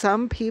think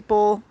some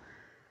people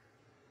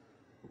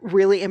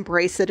really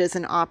embrace it as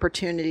an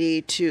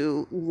opportunity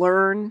to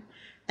learn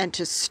and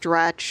to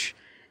stretch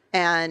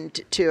and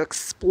to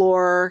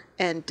explore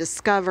and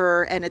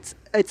discover, and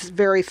it's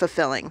very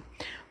fulfilling.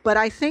 But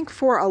I think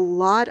for a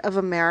lot of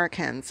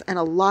Americans and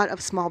a lot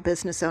of small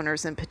business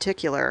owners in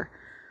particular,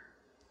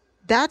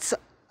 that's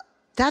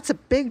a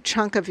big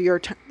chunk of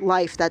your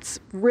life that's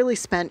really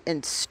spent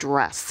in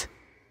stress.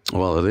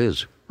 Well, it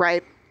is.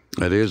 Right?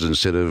 It is.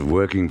 Instead of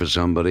working for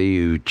somebody,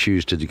 you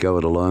choose to go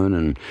it alone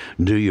and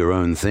do your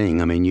own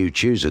thing. I mean, you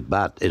choose it,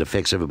 but it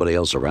affects everybody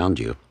else around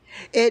you.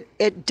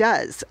 It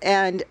does.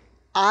 And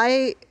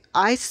I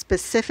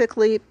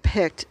specifically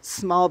picked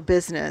small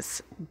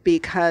business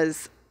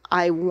because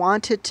I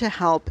wanted to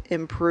help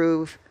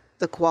improve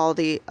the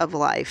quality of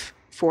life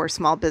for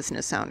small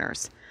business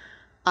owners.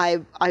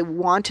 I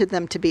wanted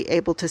them to be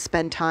able to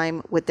spend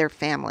time with their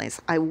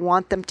families. I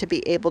want them to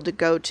be able to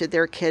go to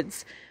their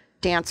kids'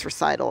 dance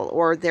recital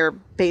or their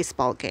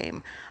baseball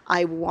game.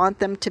 I want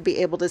them to be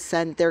able to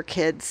send their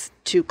kids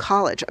to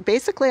college.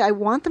 Basically, I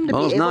want them to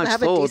be able to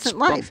have a decent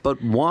life. But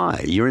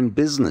why? You're in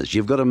business.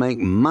 You've got to make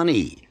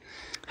money,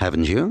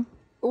 haven't you?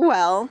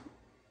 Well,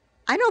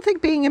 I don't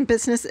think being in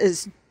business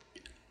is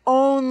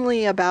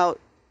only about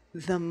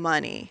the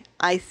money.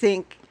 I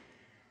think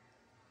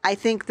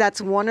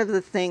that's one of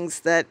the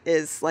things that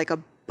is like a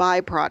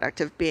byproduct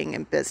of being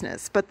in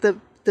business. But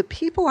the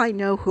people I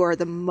know who are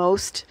the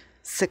most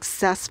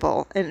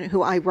successful and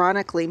who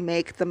ironically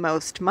make the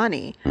most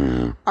money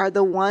are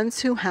the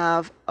ones who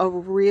have a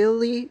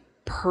really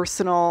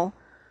personal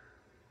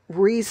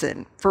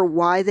reason for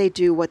why they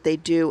do what they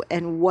do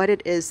and what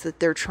it is that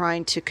they're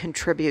trying to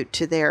contribute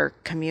to their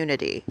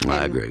community.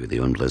 I agree with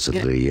you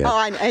implicitly. Yeah.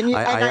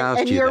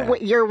 Oh,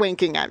 you're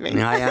winking at me.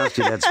 I asked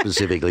you that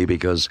specifically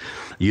because,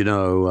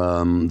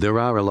 there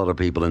are a lot of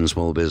people in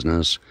small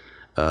business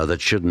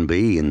that shouldn't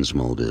be in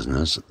small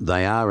business.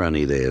 They are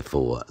only there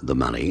for the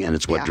money, and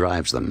it's what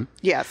drives them.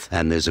 Yes.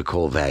 And there's a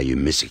core value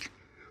missing.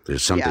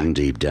 There's something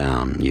deep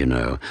down,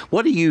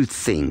 What do you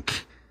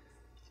think,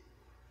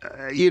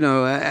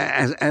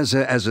 as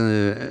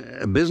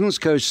a business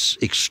coach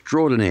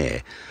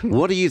extraordinaire,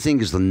 what do you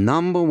think is the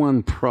number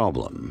one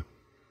problem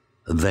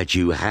that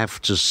you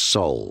have to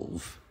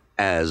solve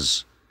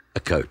as a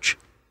coach?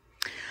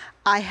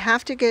 I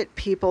have to get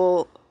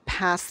people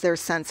past their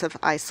sense of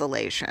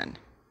isolation.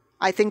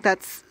 I think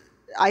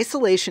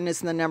isolation is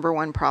the number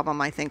one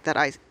problem I think that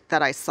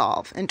I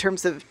solve in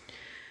terms of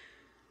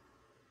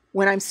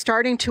when I'm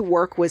starting to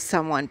work with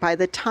someone. By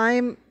the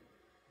time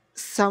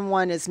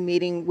someone is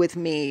meeting with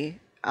me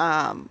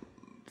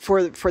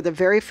for the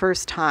very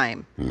first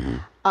time,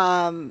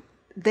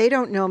 they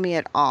don't know me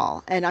at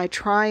all, and I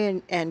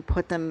try and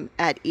put them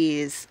at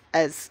ease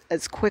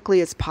as quickly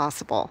as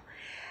possible.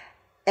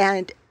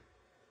 And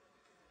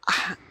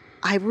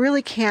I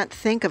really can't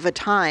think of a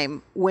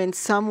time when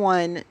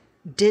someone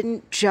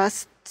didn't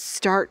just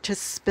start to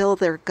spill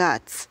their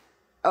guts,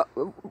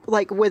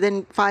 like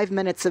within 5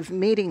 minutes of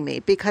meeting me,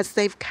 because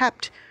they've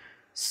kept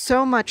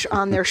so much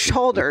on their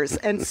shoulders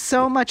and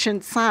so much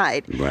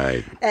inside.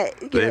 Right.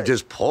 They've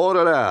just poured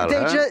it out.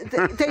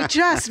 They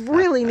just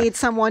really need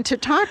someone to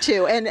talk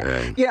to. And,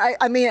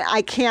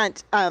 I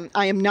can't,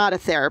 I am not a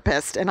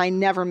therapist and I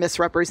never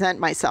misrepresent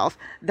myself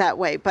that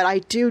way. But I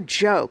do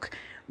joke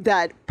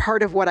that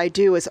part of what I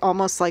do is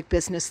almost like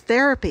business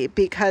therapy,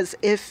 because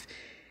if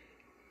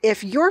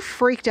you're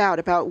freaked out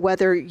about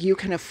whether you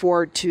can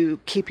afford to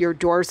keep your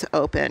doors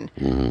open,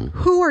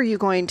 who are you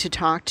going to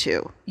talk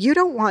to? You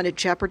don't want to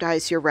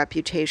jeopardize your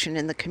reputation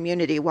in the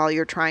community while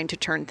you're trying to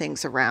turn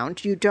things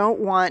around. You don't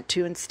want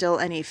to instill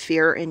any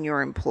fear in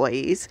your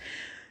employees.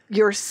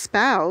 Your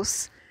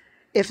spouse,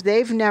 if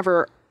they've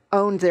never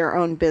owned their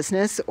own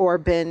business or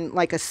been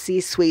like a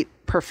C-suite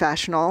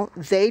professional,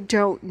 they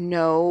don't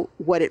know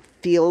what it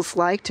feels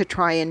like to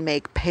try and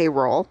make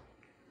payroll.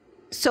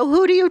 So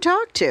who do you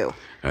talk to?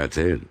 That's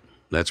it.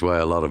 That's why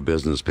a lot of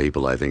business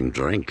people, I think,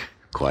 drink,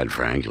 quite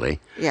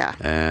frankly. Yeah.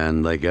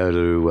 And they go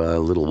to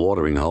little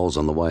watering holes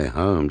on the way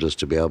home just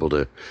to be able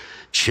to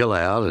chill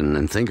out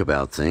and think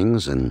about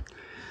things and,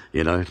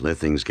 let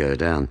things go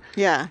down.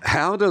 Yeah.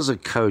 How does a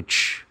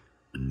coach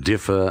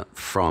differ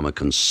from a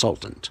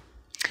consultant?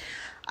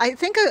 I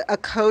think a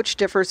coach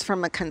differs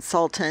from a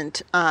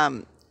consultant.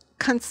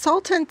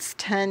 Consultants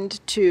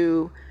tend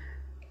to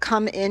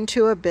come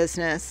into a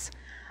business.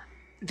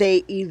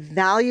 They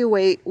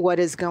evaluate what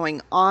is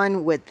going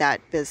on with that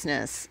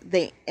business.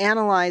 They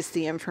analyze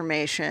the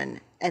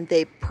information and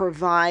they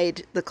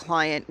provide the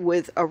client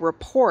with a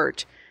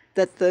report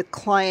that the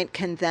client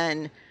can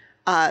then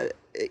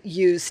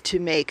use to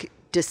make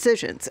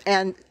decisions.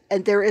 And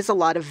there is a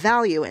lot of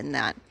value in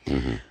that.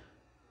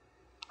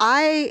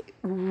 I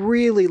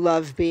really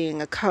love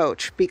being a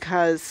coach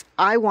because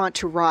I want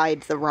to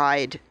ride the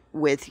ride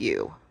with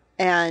you.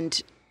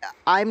 And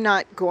I'm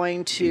not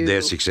going to...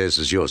 Their success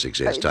is your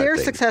success type Their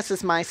thing. Success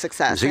is my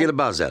success. So you get a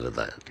buzz out of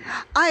that.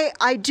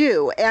 I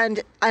do.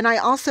 And I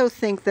also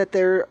think that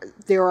there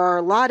are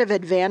a lot of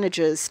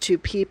advantages to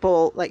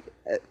people, like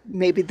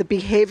maybe the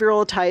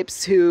behavioral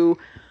types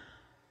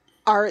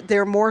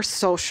they're more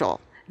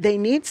social. they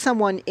need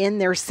someone in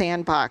their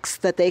sandbox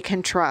that they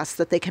can trust,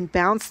 that they can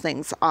bounce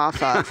things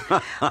off of,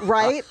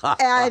 right?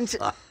 And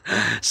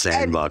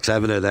Sandbox. I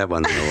haven't heard that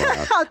one in a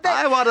while.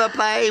 I want to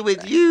play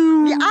with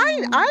you. yeah,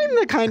 I'm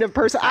the kind of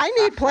person, I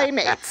need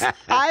playmates.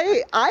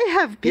 I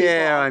have people,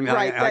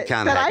 I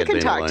can't that hack I it can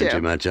being talk alone to.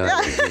 too much.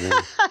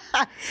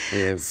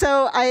 Yeah.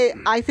 So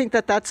I think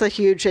that that's a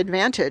huge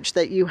advantage,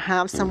 that you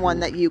have someone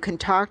that you can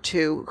talk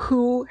to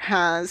who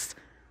has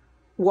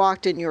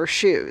walked in your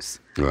shoes.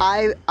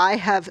 Right. I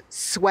have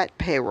sweat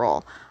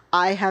payroll.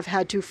 I have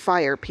had to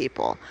fire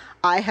people.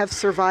 I have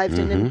survived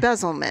an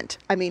embezzlement.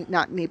 I mean,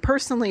 not me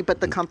personally,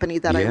 but the company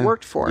that I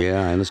worked for.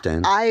 Yeah, I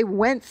understand. I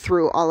went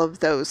through all of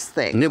those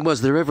things. And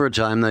was there ever a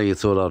time, though, you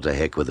thought, oh, to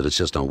heck with it, it's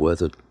just not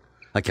worth it?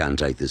 I can't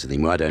take this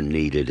anymore. I don't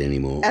need it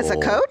anymore. As a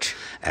coach?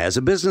 As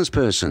a business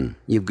person.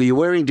 You're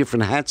wearing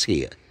different hats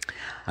here.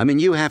 I mean,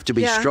 you have to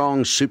be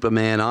strong,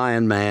 Superman,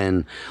 Iron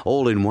Man,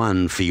 all in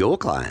one for your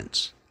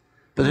clients.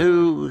 But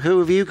who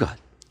have you got?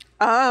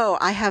 Oh,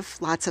 I have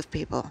lots of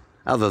people.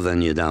 Other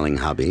than your darling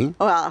hubby.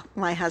 Well,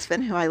 my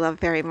husband, who I love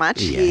very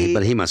much. Yeah,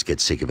 but he must get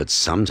sick of it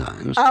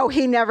sometimes. Oh,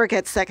 he never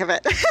gets sick of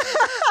it.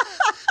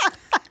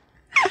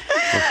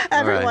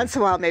 Every once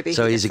in a while, maybe.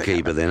 So he's a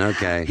keeper then,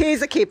 okay.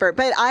 He's a keeper,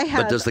 but I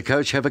have... But does the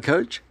coach have a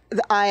coach?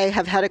 I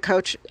have had a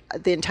coach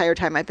the entire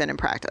time I've been in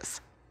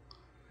practice.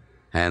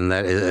 And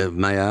that,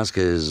 may I ask,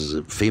 is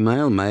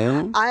female,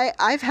 male?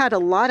 I've had a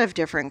lot of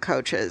different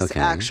coaches,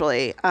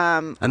 actually.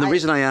 And the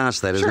reason I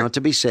ask that is not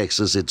to be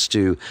sexist, it's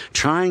to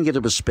try and get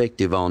a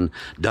perspective on,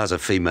 does a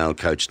female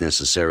coach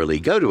necessarily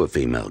go to a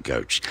female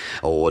coach?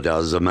 Or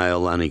does a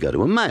male only go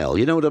to a male?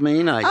 You know what I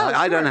mean?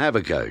 I don't have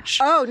a coach.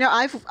 Oh, no,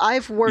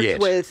 I've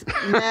worked with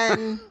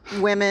men,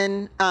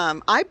 women.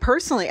 I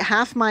personally,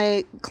 half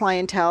my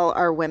clientele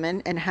are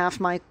women and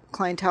half my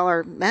clientele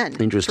are men.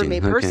 Interesting. For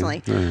me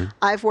personally. Right.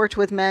 I've worked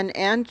with men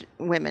and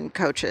women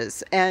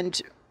coaches,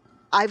 and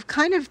I've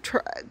kind of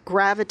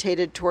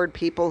gravitated toward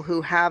people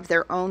who have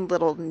their own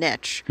little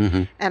niche,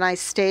 and I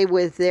stay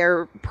with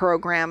their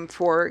program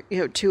for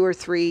 2 or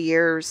 3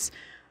 years.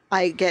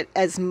 I get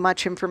as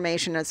much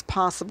information as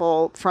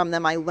possible from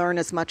them. I learn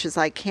as much as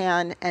I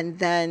can, and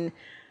then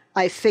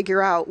I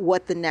figure out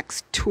what the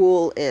next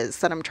tool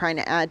is that I'm trying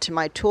to add to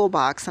my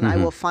toolbox, and I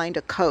will find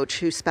a coach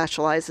who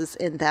specializes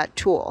in that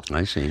tool.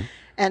 I see.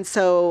 And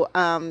so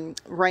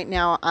right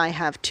now I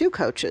have 2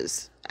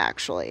 coaches,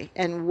 actually,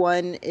 and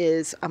one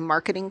is a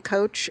marketing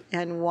coach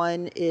and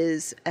one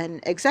is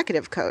an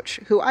executive coach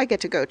who I get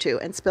to go to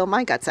and spill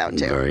my guts out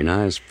to. Very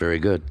nice. Very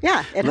good.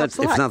 Yeah, it helps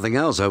a lot. If nothing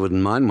else, I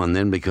wouldn't mind one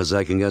then, because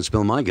I can go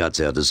spill my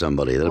guts out to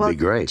somebody. That'd be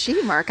great.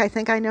 Gee, Mark, I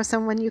think I know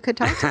someone you could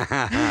talk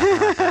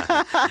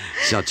to.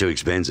 It's not too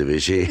expensive,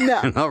 is she?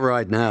 No. Not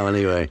right now,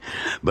 anyway.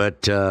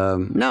 But,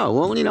 no,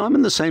 well, I'm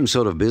in the same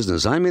sort of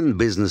business. I'm in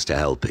business to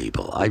help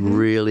people. I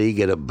really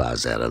get a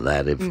buzz out of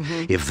that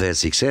if they're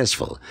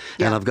successful.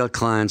 Yeah. And I've got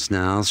clients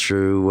now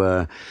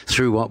through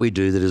what we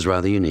do that is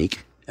rather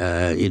unique.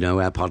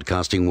 Our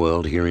podcasting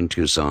world here in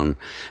Tucson,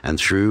 and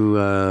through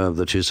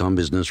the Tucson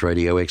Business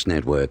Radio X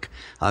network,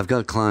 I've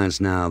got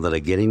clients now that are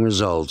getting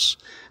results.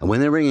 And when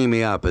they're ringing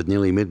me up at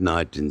nearly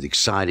midnight and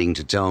exciting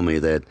to tell me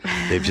that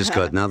they've just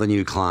got another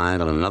new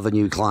client and another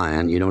new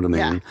client, you know what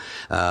I mean?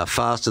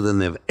 Faster than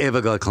they've ever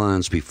got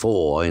clients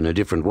before in a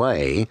different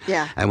way.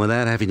 Yeah. And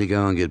without having to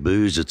go and get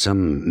booze at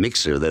some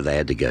mixer that they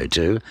had to go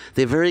to,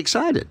 they're very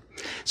excited.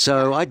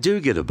 So I do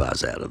get a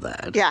buzz out of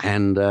that. Yeah.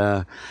 And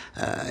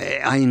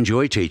I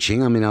enjoy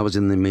teaching. I mean, I was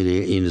in the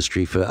media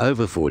industry for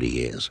over 40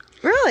 years.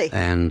 Really?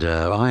 And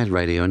I had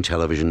radio and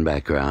television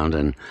background.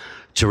 And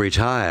to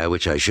retire,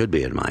 which I should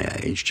be at my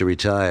age, to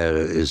retire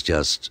is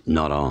just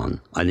not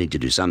on. I need to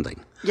do something.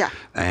 Yeah.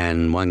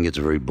 And one gets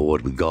very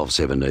bored with golf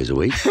 7 days a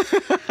week.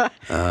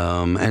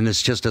 And it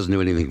just doesn't do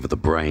anything for the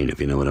brain,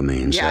 if you know what I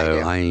mean. Yeah, So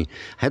I I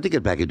had to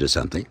get back into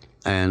something.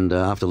 And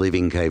after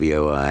leaving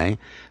KVOI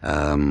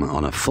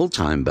on a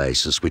full-time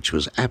basis, which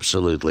was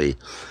absolutely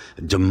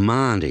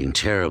demanding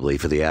terribly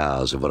for the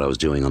hours of what I was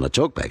doing on a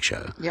talkback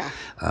show. Yeah.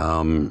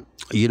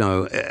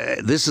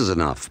 This is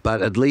enough,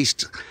 but at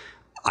least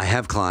I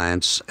have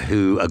clients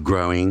who are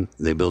growing,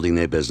 they're building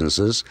their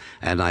businesses,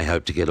 and I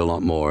hope to get a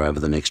lot more over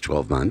the next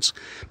 12 months.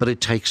 But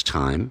it takes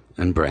time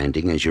and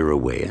branding, as you're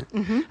aware,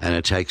 and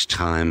it takes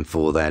time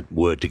for that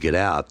word to get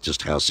out,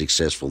 just how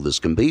successful this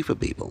can be for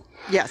people.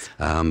 Yes.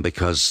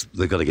 Because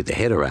they've got to get their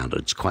head around it.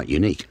 It's quite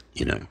unique,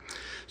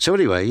 So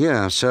anyway,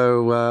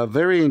 so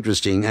very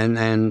interesting.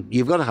 And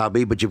you've got a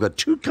hubby, but you've got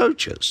 2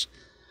 coaches.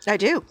 I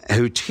do.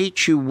 Who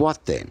teach you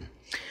what then?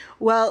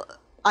 Well,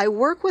 I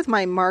work with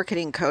my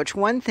marketing coach.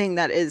 One thing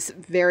that is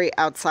very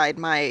outside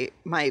my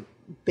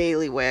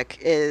bailiwick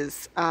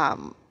is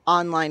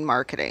online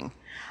marketing.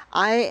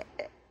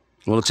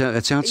 Well,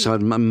 it's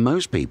outside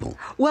most people.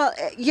 Well,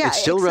 yeah. It's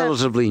still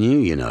relatively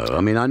new,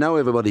 I mean, I know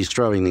everybody's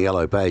throwing the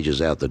yellow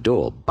pages out the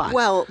door, but...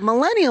 Well,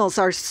 millennials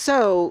are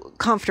so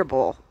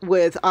comfortable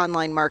with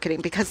online marketing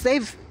because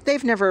they've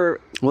never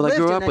they grew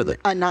lived up with in it.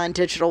 A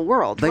non-digital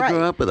world. They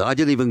grew up with it. I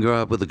didn't even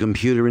grow up with a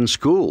computer in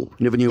school.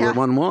 Never knew what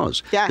one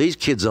was. Yeah. These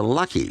kids are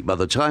lucky. By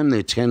the time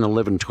they're 10,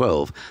 11,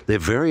 12, they're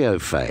very au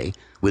fait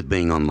with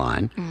being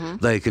online.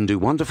 They can do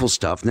wonderful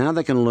stuff. Now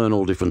they can learn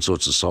all different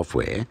sorts of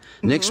software.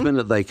 Next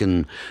minute they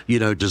can,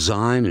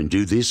 design and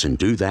do this and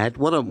do that.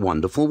 What a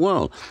wonderful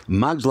world.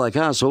 Mugs like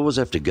us always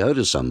have to go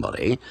to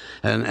somebody,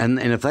 and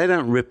if they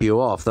don't rip you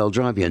off, they'll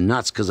drive you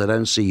nuts because they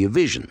don't see your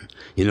vision.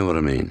 You know what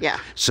I mean? Yeah.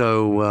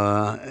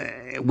 So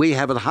we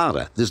have it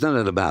harder. There's no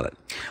doubt about it.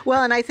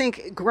 Well, and I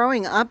think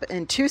growing up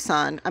in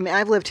Tucson, I mean,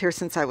 I've lived here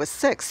since I was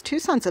 6.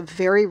 Tucson's a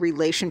very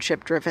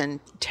relationship-driven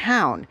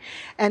town.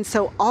 And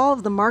so all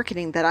of the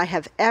marketing that I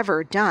have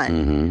ever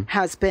done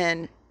has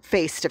been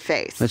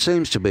face-to-face. It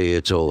seems to be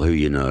it's all who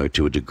you know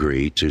to a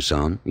degree,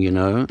 Tucson,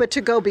 But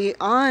to go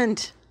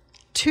beyond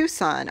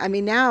Tucson, I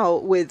mean, now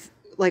with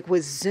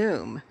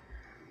Zoom,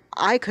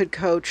 I could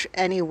coach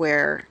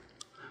anywhere.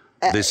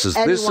 This is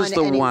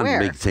the one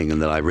big thing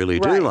that I really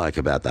do like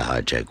about the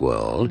high-tech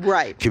world.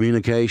 Right.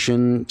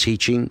 Communication,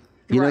 teaching.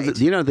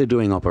 They're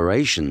doing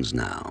operations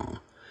now,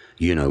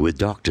 with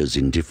doctors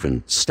in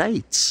different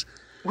states.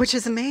 Which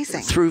is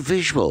amazing. Through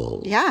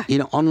visual. Yeah.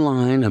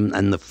 Online,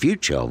 and the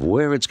future of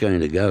where it's going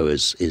to go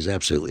is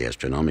absolutely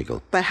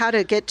astronomical. But how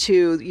to get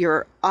to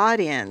your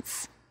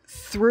audience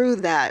through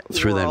that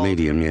world,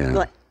 medium,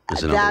 yeah.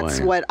 That's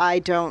what I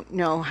don't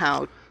know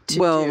how to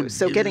do.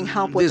 So getting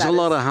help with there's a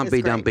lot of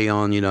humpy-dumpy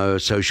on,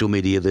 social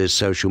media this,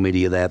 social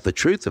media that. The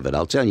truth of it,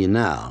 I'll tell you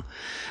now,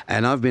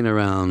 and I've been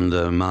around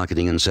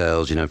marketing and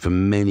sales, for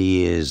many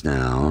years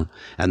now,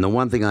 and the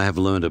one thing I have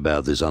learned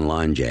about this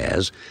online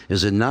jazz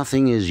is that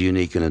nothing is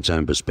unique in its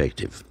own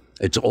perspective.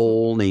 It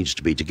all needs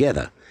to be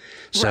together.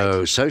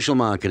 So social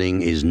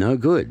marketing is no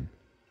good.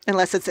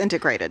 Unless it's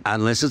integrated.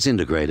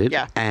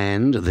 Yeah.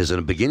 And there's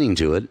a beginning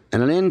to it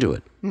and an end to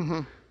it.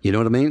 You know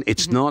what I mean?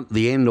 It's not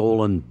the end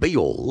all and be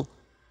all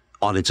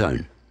on its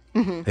own.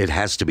 It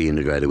has to be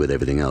integrated with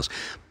everything else.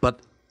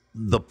 But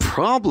the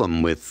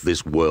problem with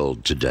this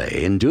world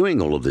today and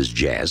doing all of this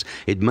jazz,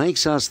 it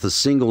makes us, the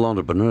single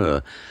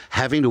entrepreneur,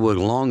 having to work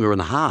longer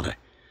and harder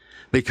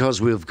because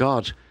we've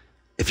got,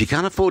 if you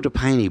can't afford to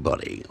pay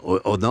anybody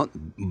or not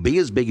be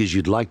as big as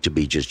you'd like to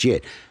be just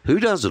yet, who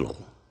does it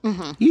all?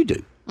 You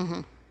do.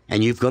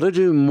 And you've got to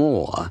do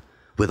more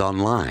with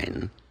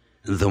online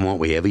than what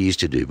we ever used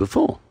to do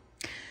before.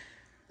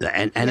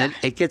 And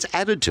it gets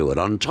added to it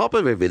on top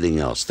of everything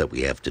else that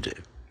we have to do.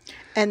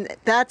 And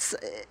that's,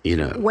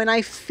 when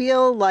I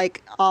feel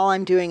like all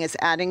I'm doing is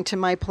adding to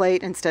my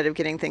plate instead of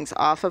getting things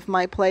off of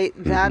my plate,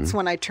 that's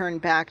when I turn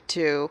back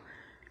to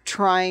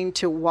trying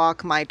to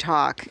walk my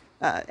talk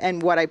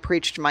and what I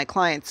preach to my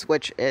clients,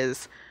 which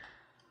is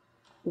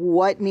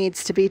what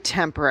needs to be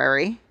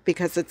temporary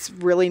because it's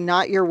really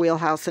not your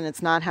wheelhouse and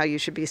it's not how you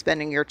should be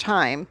spending your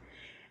time.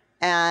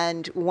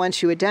 And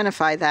once you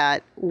identify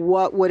that,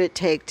 what would it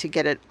take to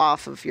get it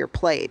off of your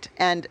plate?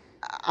 And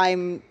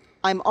I'm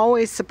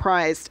always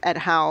surprised at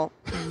how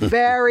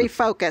very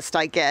focused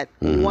I get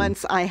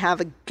once I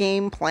have a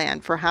game plan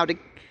for how to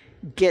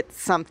get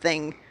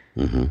something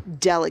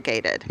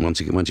delegated. Once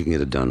you can get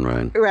it done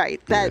right.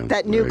 Right.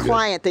 That new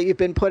client that you've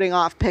been putting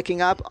off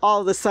picking up,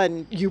 all of a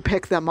sudden you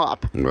pick them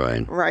up.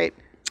 Right. Right.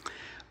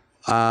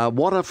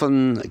 What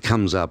often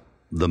comes up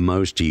the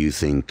most, do you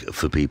think,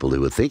 for people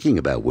who are thinking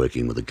about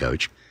working with a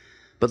coach,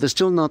 but they're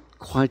still not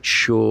quite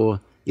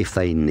sure if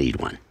they need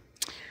one?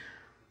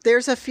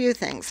 There's a few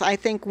things. I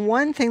think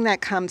one thing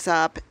that comes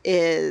up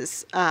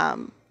is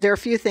there are a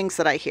few things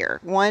that I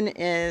hear. One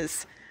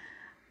is,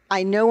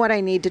 I know what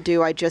I need to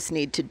do, I just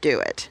need to do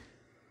it.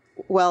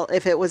 Well,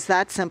 if it was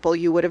that simple,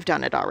 you would have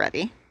done it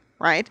already,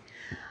 right?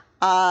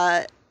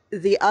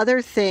 The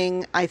other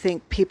thing, I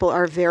think people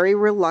are very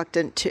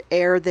reluctant to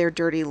air their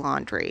dirty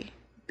laundry.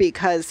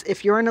 Because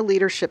if you're in a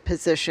leadership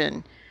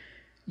position,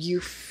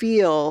 you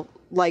feel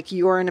like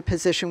you're in a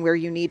position where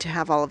you need to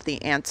have all of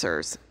the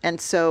answers. And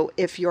so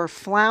if you're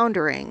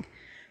floundering,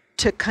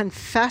 to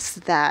confess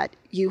that,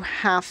 you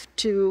have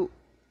to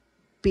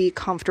be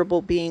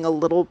comfortable being a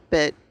little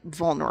bit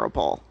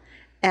vulnerable.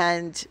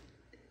 And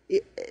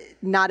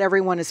not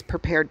everyone is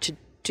prepared to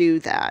do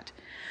that.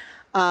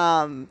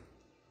 But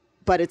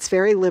it's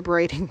very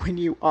liberating when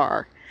you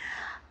are.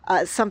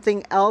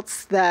 Something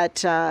else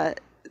that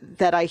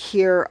I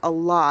hear a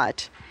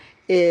lot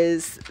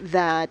is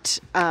that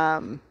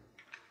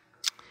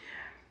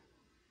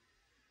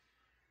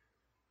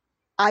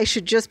I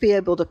should just be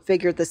able to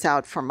figure this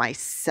out for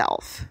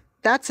myself.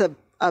 That's a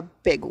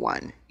big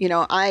one.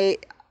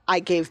 I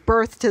gave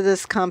birth to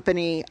this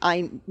company.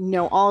 I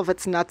know all of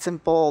its nuts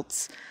and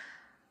bolts.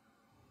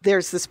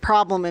 There's this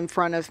problem in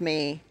front of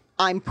me.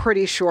 I'm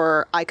pretty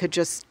sure I could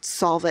just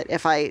solve it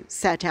if I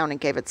sat down and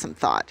gave it some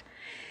thought.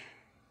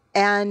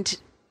 And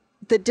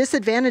the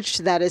disadvantage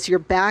to that is you're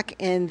back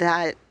in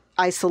that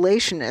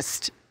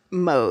isolationist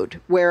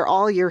mode where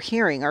all you're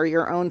hearing are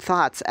your own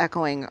thoughts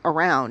echoing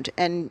around,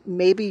 and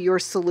maybe your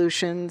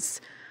solutions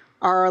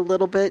are a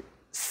little bit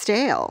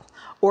stale,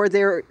 or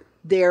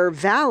they're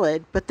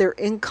valid but they're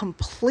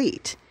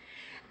incomplete.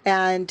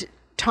 And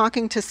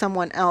talking to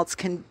someone else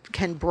can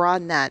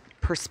broaden that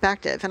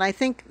perspective. And I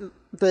think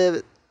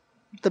the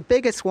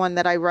biggest one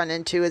that I run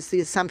into is the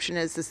assumption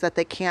is that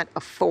they can't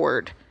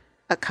afford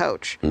a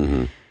coach.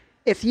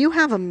 If you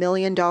have $1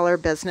 million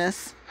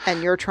business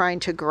and you're trying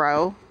to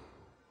grow,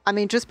 I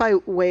mean, just by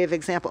way of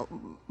example,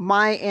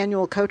 my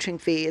annual coaching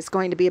fee is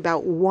going to be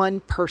about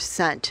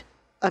 1%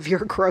 of your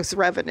gross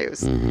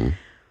revenues.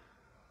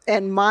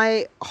 And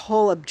my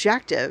whole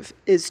objective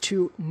is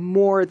to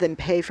more than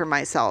pay for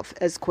myself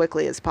as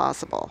quickly as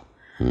possible.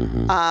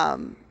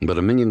 But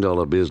 $1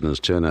 million business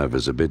turnover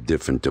is a bit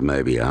different to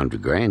maybe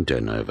 $100,000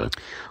 turnover,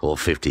 or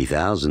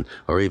 50,000,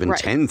 or even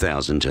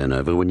 10,000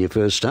 turnover when you're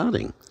first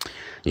starting.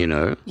 You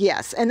know.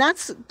 Yes, and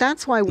that's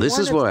why. This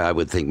is why I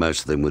would think most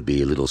of them would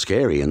be a little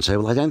scary and say,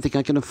 "Well, I don't think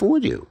I can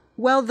afford you."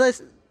 Well,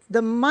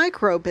 the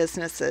micro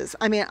businesses.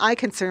 I mean, I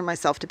consider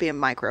myself to be a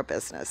micro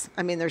business.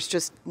 I mean, there's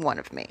just one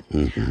of me.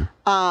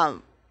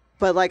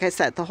 But like I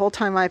said, the whole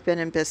time I've been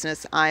in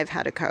business, I've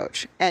had a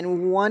coach.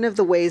 And one of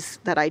the ways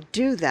that I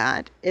do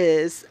that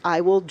is I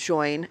will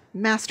join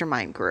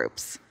mastermind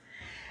groups.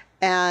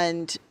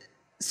 And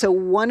so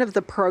one of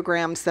the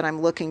programs that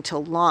I'm looking to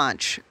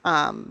launch,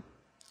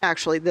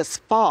 actually this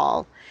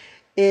fall,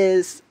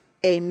 is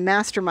a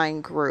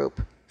mastermind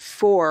group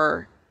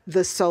for the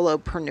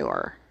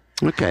solopreneur.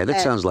 Okay, that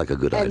sounds like a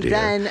good idea.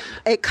 And then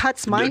it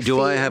cuts my fee.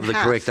 Do I have the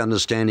correct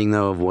understanding,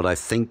 though, of what I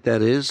think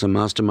that is, a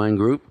mastermind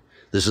group?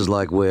 This is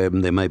like where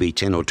there may be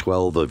 10 or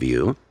 12 of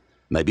you,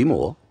 maybe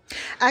more.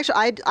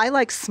 Actually, I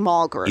like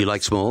small groups. You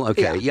like small?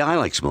 Okay. Yeah, I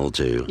like small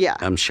too. Yeah.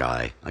 I'm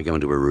shy. I go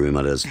into a room,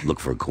 I just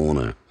look for a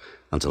corner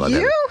until I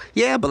You?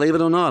 Yeah, believe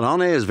it or not,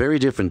 on air is very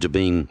different to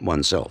being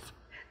oneself.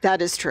 That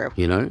is true.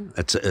 You know,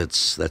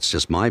 that's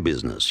just my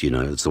business. You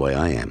know, it's the way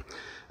I am.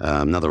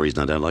 Another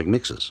reason I don't like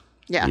mixers.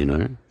 Yeah. You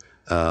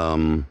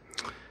know,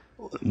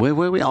 where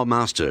were we? Oh,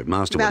 master.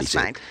 What he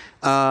said.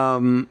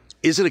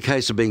 Is it a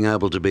case of being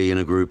able to be in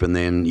a group and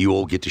then you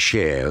all get to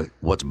share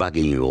what's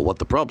bugging you or what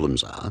the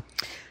problems are?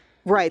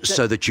 Right.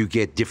 So that you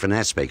get different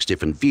aspects,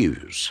 different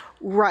views.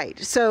 Right.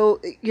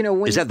 So, you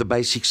know, is that the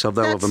basics of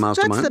a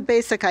mastermind? That's the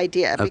basic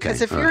idea.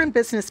 Because if you're in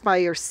business by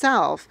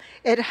yourself,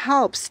 it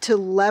helps to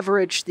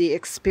leverage the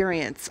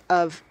experience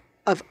of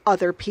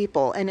other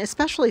people, and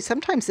especially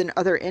sometimes in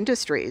other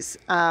industries.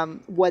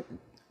 What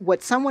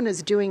someone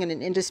is doing in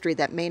an industry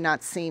that may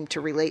not seem to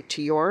relate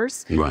to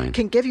yours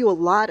can give you a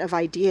lot of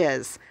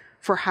ideas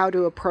for how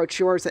to approach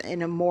yours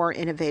in a more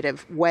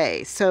innovative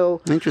way.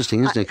 So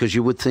interesting, isn't it? Because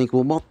you would think,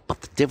 well,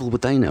 what the devil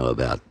would they know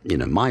about,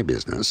 my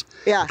business?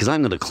 Yeah. Because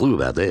I'm not a clue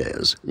about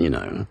theirs,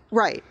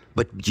 Right.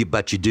 But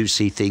you do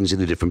see things in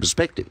a different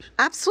perspective.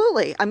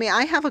 Absolutely. I mean,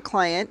 I have a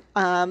client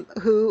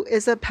who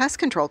is a pest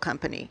control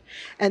company,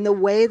 and the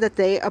way that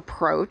they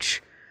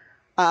approach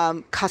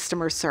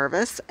customer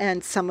service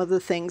and some of the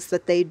things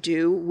that they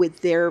do with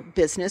their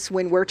business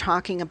when we're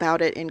talking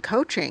about it in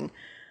coaching,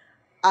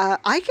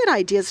 I get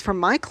ideas from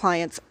my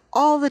clients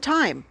all the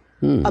time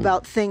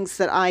about things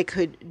that I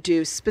could do,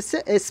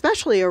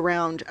 especially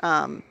around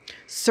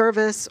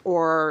service,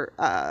 or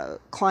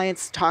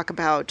clients talk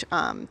about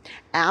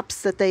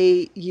apps that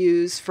they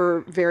use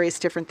for various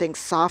different things,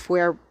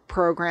 software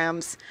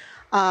programs,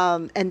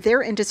 and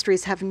their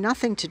industries have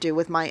nothing to do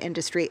with my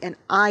industry, and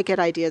I get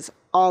ideas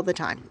all the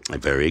time.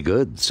 Very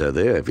good. So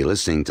there, if you're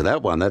listening to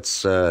that one,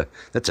 that's a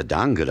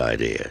darn good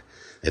idea.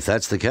 If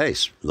that's the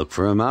case, look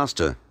for a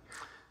master.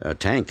 A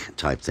tank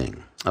type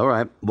thing. All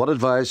right. What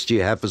advice do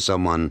you have for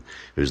someone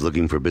who's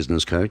looking for a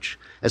business coach,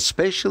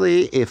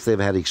 especially if they've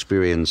had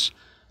experience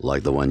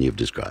like the one you've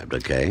described,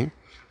 okay?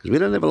 Because we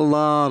don't have a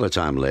lot of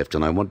time left,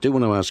 and I do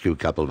want to ask you a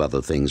couple of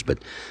other things, but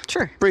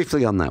sure,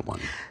 briefly on that one.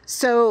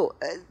 So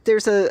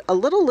there's a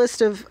little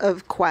list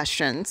of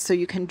questions, so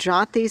you can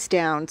jot these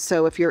down.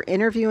 So if you're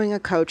interviewing a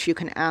coach, you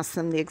can ask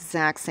them the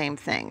exact same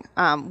thing.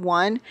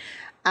 One,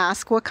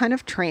 ask what kind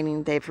of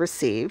training they've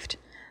received.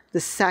 The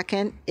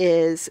second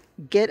is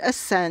get a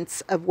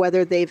sense of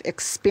whether they've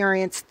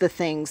experienced the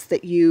things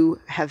that you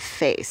have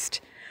faced.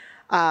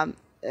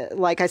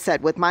 Like I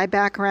said, with my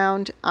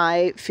background,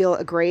 I feel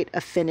a great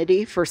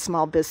affinity for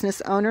small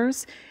business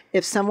owners.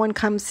 If someone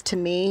comes to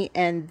me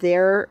and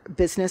their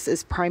business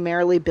is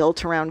primarily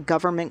built around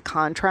government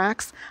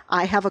contracts,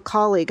 I have a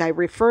colleague I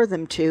refer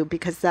them to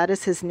because that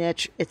is his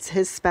niche, it's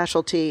his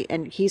specialty,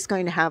 and he's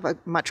going to have a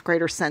much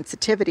greater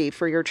sensitivity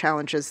for your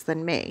challenges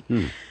than me.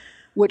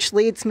 Which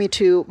leads me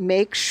to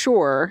make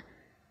sure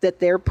that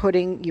they're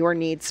putting your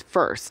needs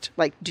first.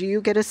 Like, do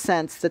you get a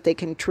sense that they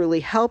can truly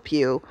help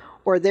you,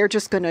 or they're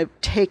just going to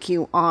take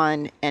you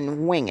on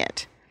and wing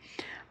it?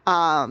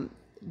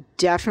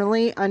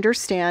 Definitely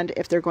understand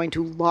if they're going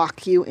to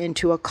lock you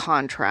into a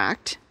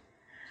contract.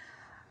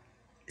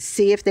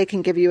 See if they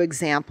can give you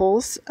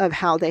examples of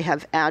how they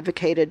have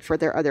advocated for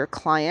their other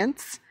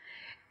clients.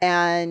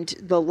 And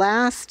the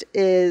last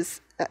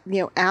is,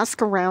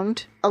 ask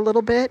around a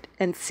little bit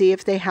and see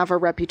if they have a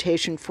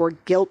reputation for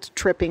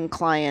guilt-tripping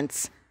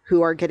clients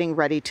who are getting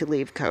ready to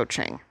leave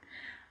coaching.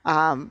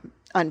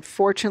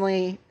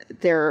 Unfortunately,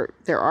 there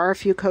are a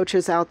few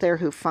coaches out there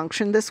who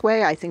function this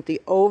way. I think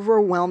the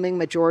overwhelming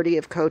majority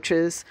of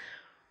coaches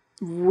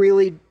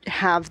really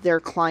have their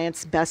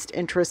clients' best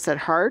interests at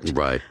heart.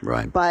 Right,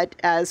 right. But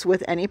as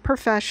with any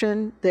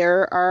profession,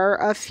 there are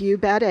a few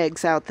bad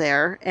eggs out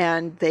there,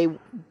 and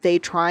they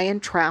try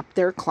and trap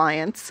their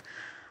clients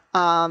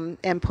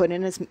and put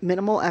in as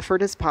minimal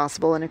effort as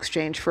possible in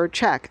exchange for a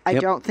check. I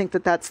don't think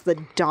that that's the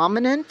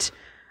dominant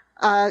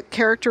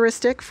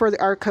characteristic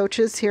for our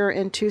coaches here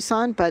in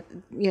Tucson, but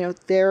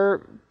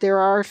there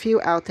are a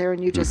few out there,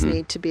 and you just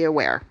need to be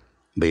aware.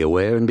 Be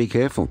aware and be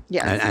careful.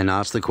 Yes. And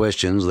ask the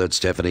questions that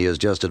Stephanie has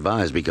just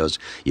advised, because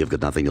you've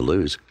got nothing to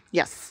lose.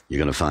 Yes. You're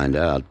going to find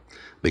out.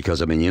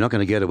 Because, you're not going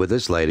to get it with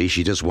this lady.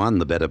 She just won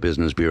the Better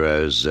Business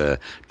Bureau's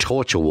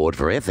Torch Award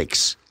for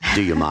Ethics.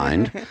 Do you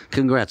mind?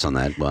 Congrats on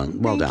that. Well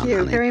done, Thank you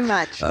honey. very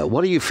much.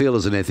 What do you feel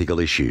is an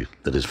ethical issue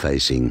that is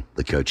facing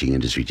the coaching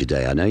industry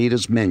today? I know you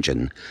just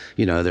mentioned,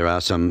 there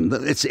are some,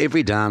 it's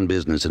every darn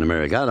business in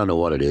America. I don't know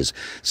what it is.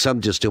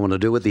 Some just want to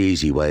do it the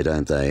easy way,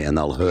 don't they? And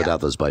they'll hurt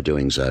others by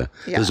doing so.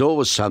 Yeah. There's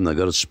always some that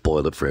got to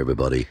spoil it for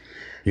everybody.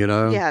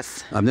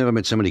 Yes. I've never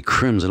met so many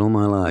crims in all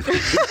my life.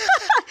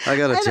 I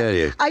got to tell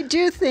you.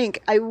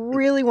 I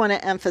really want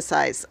to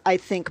emphasize, I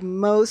think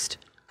most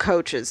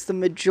coaches, the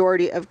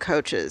majority of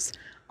coaches,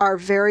 are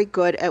very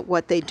good at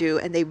what they do,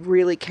 and they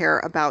really care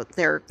about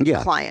their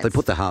clients. They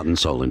put their heart and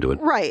soul into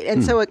it. Right.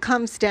 And so it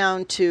comes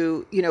down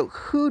to,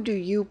 who do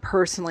you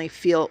personally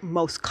feel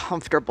most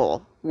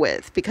comfortable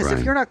with? Because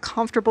if you're not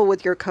comfortable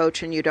with your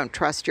coach and you don't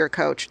trust your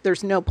coach,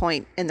 there's no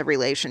point in the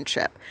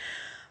relationship.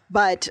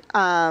 But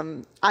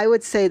I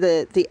would say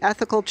that the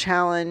ethical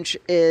challenge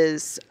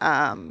is...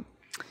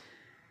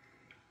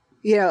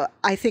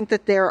 I think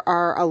that there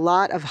are a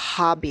lot of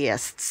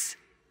hobbyists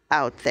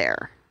out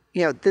there.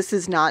 This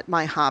is not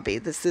my hobby.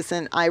 This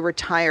isn't, I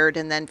retired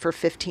and then for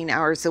 15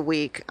 hours a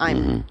week,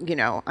 I'm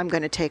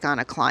going to take on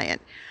a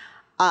client.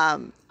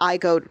 I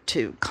go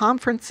to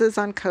conferences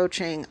on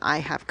coaching. I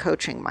have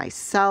coaching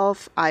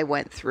myself. I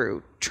went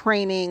through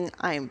training.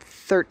 I'm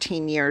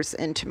 13 years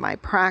into my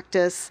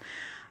practice.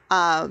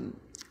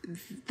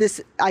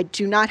 I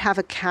do not have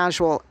a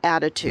casual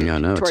attitude.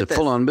 No, it's a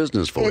full-on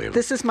business for you.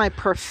 This is my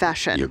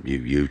profession.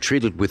 You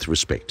treat it with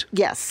respect.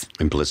 Yes.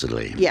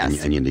 Implicitly.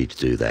 Yes. And you need to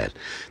do that.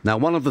 Now,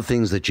 one of the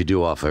things that you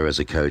do offer as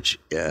a coach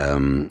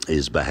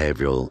is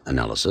behavioral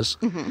analysis.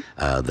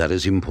 That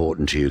is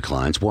important to your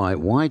clients.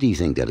 Why do you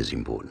think that is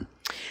important?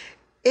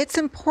 It's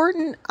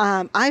important.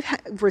 I've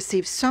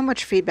received so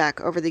much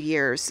feedback over the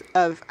years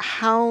of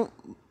how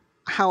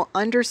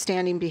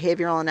understanding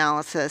behavioral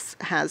analysis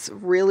has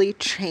really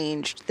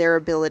changed their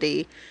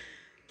ability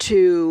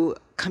to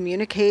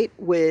communicate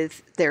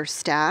with their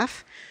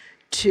staff,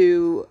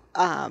 to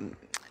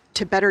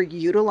better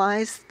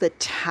utilize the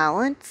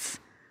talents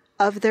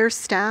of their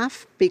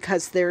staff,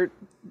 because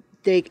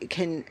they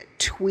can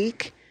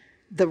tweak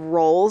the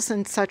roles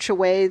in such a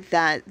way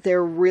that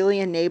they're really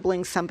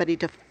enabling somebody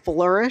to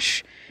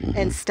flourish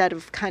instead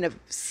of kind of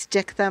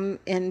stick them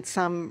in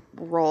some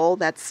role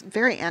that's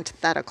very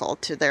antithetical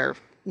to their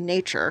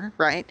nature,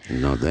 right?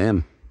 Not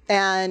them.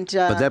 And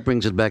but that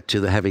brings it back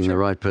to having the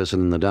right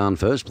person in the darn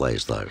first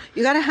place, though.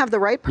 You got to have the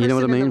right person. You know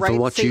what I mean? In the right for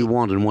what seat. you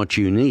want and what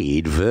you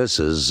need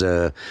versus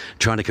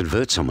trying to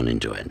convert someone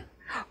into it.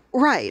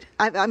 Right.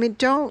 I mean,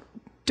 don't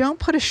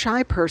put a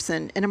shy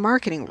person in a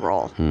marketing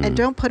role, and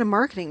don't put a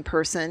marketing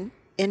person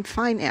in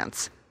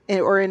finance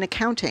or in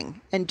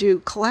accounting and do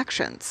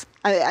collections.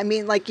 I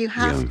mean, like you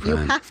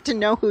have to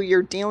know who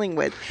you're dealing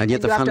with, and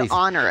yet you have to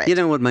honor it. You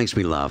know what makes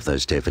me laugh, though,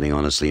 Stephanie,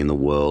 honestly, in the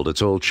world,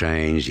 it's all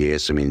changed,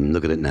 yes. I mean,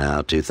 look at it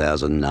now,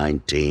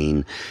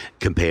 2019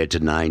 compared to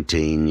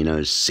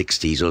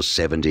 60s or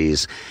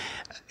 70s.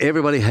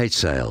 Everybody hates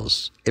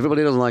sales.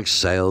 Everybody doesn't like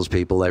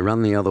salespeople. They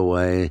run the other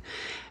way.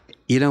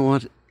 You know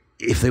what?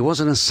 If there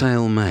wasn't a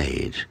sale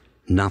made,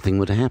 nothing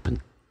would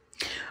happen.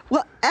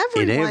 Well,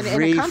 everyone in a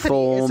company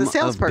is a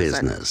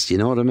salesperson. Of business, you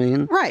know what I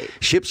mean? Right.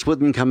 Ships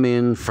wouldn't come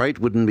in, freight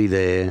wouldn't be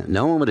there,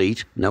 no one would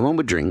eat, no one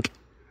would drink,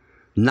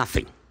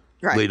 nothing.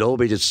 Right. We'd all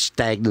be just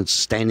stagnant,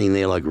 standing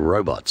there like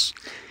robots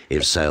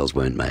if sales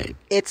weren't made.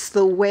 It's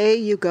the way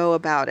you go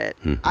about it.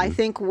 I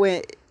think,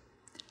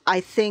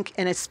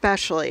 and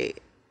especially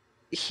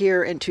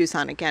here in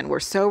Tucson, again, we're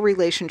so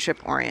relationship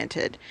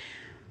oriented.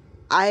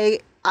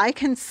 I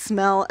can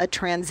smell a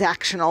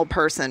transactional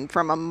person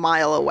from a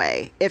mile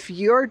away. If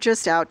you're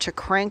just out to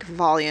crank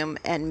volume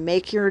and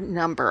make your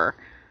number,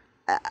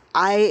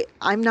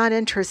 I'm not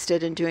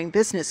interested in doing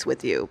business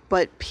with you.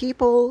 But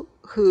people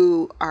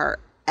who are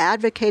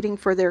advocating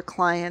for their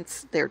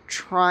clients, they're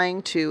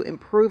trying to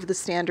improve the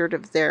standard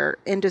of their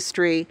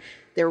industry,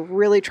 they're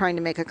really trying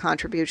to make a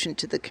contribution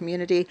to the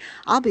community,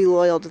 I'll be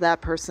loyal to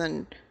that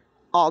person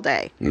all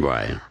day.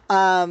 Right.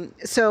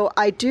 So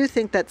I do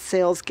think that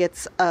sales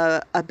gets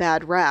a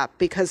bad rap,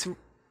 because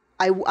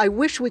I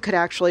wish we could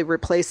actually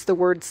replace the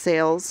word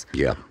sales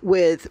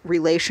with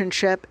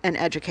relationship and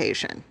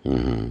education,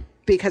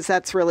 because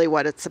that's really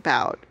what it's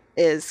about,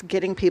 is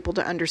getting people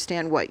to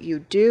understand what you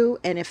do.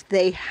 And if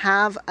they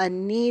have a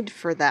need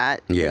for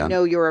that, you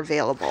know you're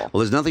available.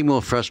 Well, there's nothing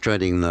more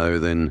frustrating, though,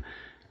 than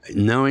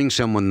knowing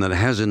someone that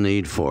has a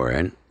need for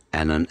it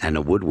and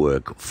a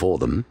woodwork for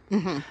them.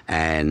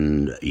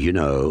 And, you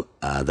know,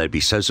 they'd be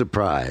so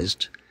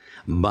surprised,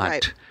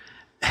 but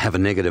have a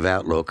negative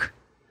outlook,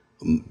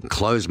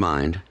 closed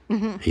mind,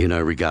 you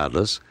know,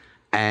 regardless,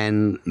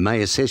 and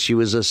may assess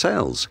you as a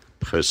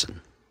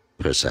salesperson,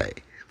 per se,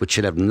 which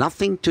should have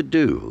nothing to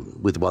do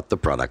with what the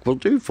product will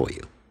do for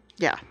you.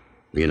 Yeah.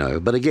 You know,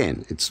 but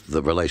again, it's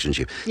the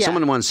relationship. Yeah.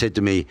 Someone once said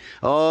to me,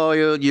 "Oh,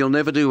 you'll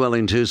never do well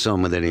in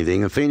Tucson with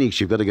anything. In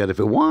Phoenix, you've got to go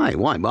to Why?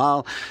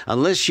 Well,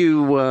 unless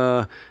you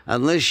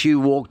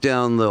walked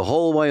down the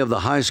hallway of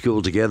the high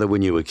school together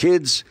when you were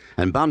kids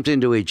and bumped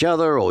into each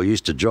other or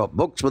used to drop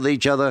books with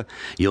each other,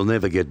 you'll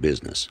never get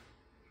business."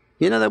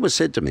 You know, that was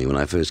said to me when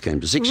I first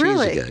came to 6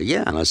 years ago.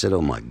 Yeah, and I said,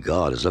 "Oh my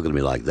God, it's not going to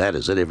be like that,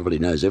 is it? Everybody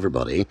knows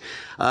everybody."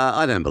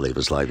 I don't believe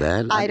it's like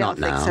that. I don't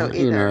think so either.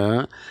 You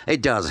know,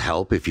 it does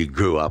help if you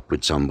grew up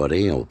with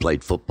somebody or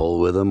played football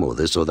with them or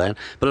this or that,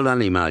 but it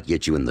only might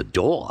get you in the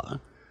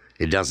door.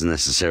 It doesn't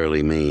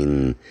necessarily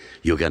mean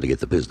you're going to get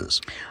the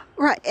business.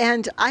 Right,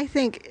 and I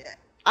think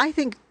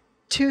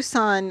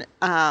Tucson.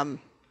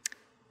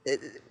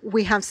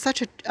 We have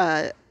such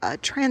a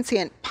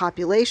transient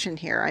population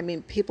here. I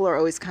mean, people are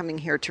always coming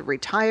here to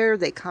retire.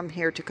 They come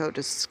here to go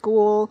to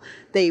school.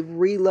 They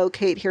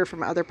relocate here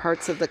from other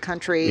parts of the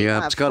country.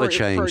 Yeah, it's got to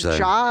change, for though.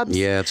 jobs.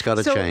 Yeah, it's got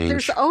to change.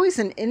 There's always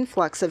an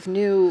influx of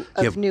new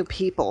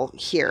people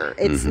here.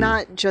 It's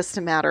not just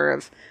a matter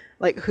of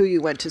like who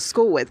you went to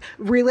school with.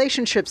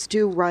 Relationships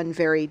do run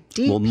very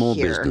deep Well, more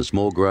here. business,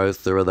 more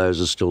growth. There are those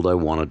who still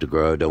don't want it to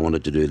grow, don't want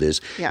it to do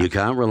this. Yeah. You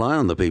can't rely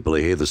on the people who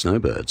are here, the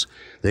snowbirds.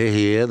 They're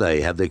here,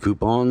 they have their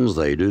coupons,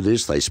 they do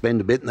this, they spend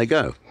a bit and they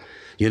go.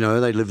 You know,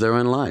 they live their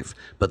own life.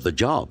 But the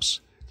jobs,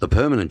 the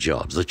permanent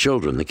jobs, the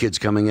children, the kids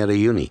coming out of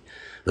uni,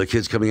 the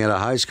kids coming out of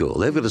high school,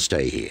 they've got to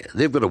stay here.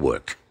 They've got to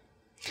work.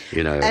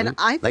 You know, And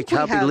I think they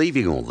can't be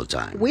leaving all the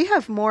time. We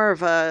have more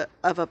of a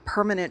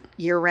permanent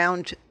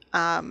year-round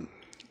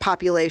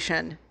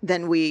population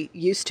than we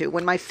used to.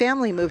 When my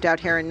family moved out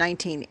here in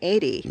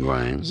 1980,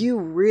 you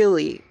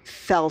really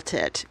felt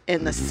it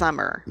in the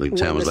summer. The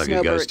town was like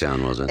a ghost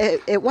town, wasn't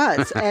it? It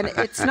was, and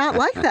it's not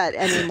like that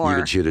anymore. You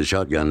could shoot a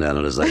shotgun down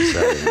it, as they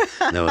say.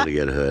 No one to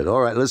get hurt.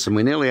 All right, listen,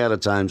 we're nearly out of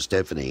time,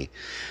 Stephanie.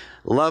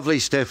 Lovely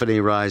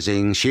Stephanie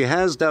Rising. She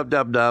has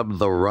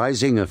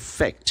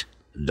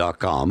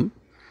www.therisingeffect.com.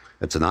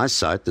 It's a nice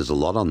site. There's a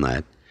lot on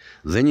that.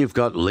 Then you've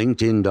got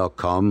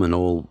LinkedIn.com and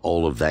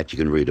all of that you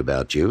can read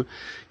about you.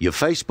 Your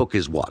Facebook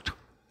is what?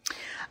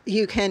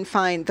 You can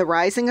find The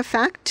Rising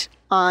Effect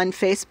on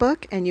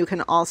Facebook, and you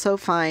can also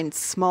find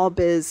Small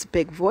Biz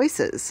Big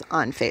Voices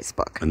on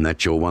Facebook. And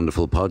that's your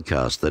wonderful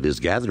podcast that is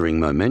gathering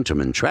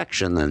momentum and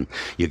traction, and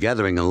you're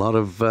gathering a lot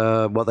of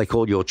what they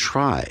call your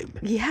tribe.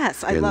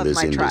 Yes, I love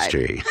my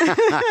industry.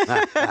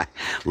 Tribe.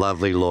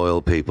 Lovely,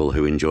 loyal people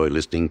who enjoy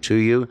listening to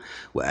you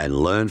and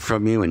learn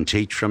from you and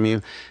teach from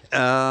you.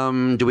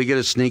 Do we get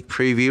a sneak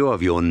preview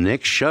of your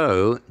next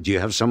show? Do you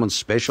have someone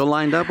special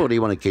lined up, or do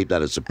you want to keep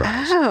that a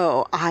surprise?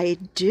 Oh, I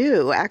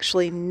do.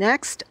 Actually,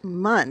 next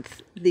month,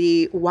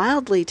 the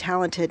wildly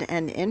talented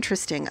and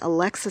interesting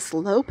Alexis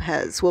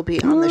Lopez will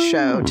be on the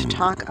show to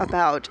talk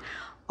about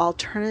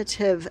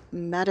alternative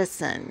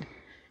medicine.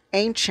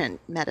 Ancient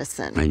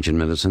medicine. Ancient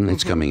medicine?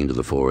 It's coming into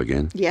the fore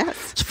again.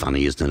 Yes. It's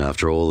funny, isn't it?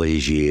 After all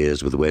these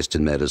years with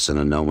Western medicine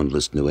and no one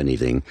listened to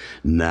anything,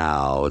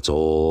 now it's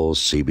all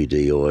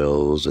CBD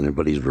oils and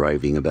everybody's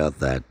raving about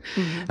that.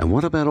 And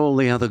what about all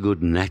the other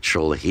good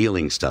natural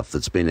healing stuff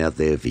that's been out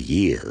there for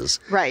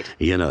years? Right.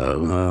 You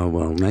know,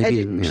 well,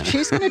 maybe...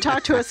 She's going to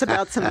talk to us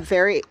about some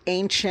very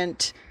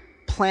ancient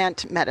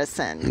plant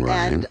medicine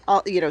and,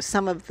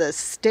 some of the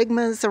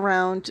stigmas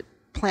around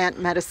plant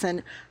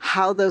medicine,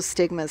 how those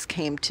stigmas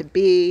came to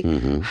be,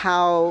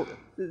 how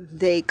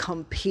they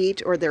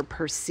compete or they're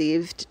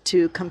perceived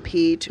to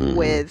compete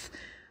with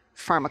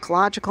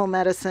pharmacological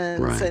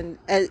medicines, and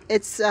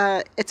it's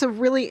a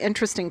really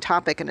interesting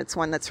topic, and it's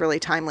one that's really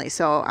timely.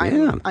 So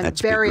I'm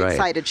very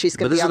excited she's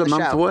going to be on the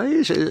show. But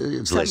is it a month away?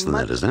 It's less than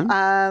that, isn't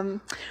it?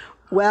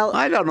 Well,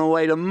 I don't know.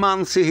 Wait a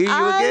month to hear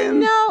you again.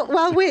 No,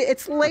 well,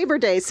 it's Labor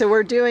Day, so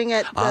we're doing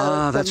it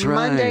that's the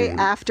Monday right.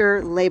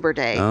 after Labor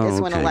Day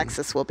is when okay.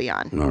 Alexis will be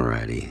on. All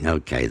righty.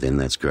 Okay, then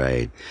that's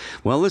great.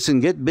 Well,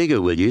 listen, get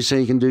bigger, will you, so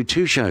you can do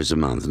 2 shows a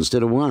month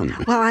instead of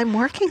 1. Well, I'm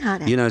working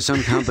on it. You know,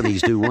 some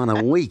companies do 1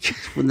 a week.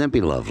 Wouldn't that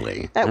be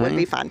lovely? That would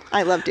be fun.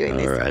 I love doing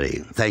these. All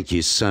righty. Thank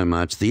you so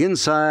much. The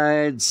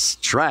Insides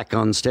track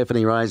on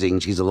Stephanie Rising.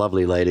 She's a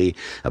lovely lady,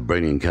 a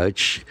brilliant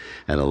coach,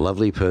 and a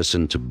lovely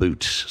person to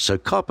boot. So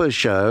Copper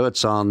Show,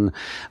 it's on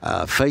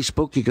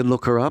Facebook. You can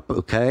look her up,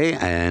 okay?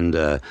 And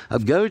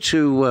go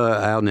to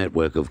our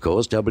network, of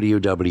course,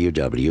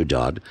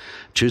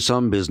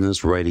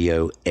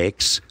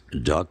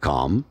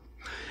 www.TucsonBusinessRadioX.com,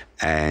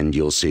 and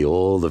you'll see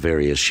all the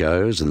various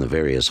shows and the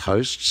various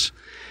hosts.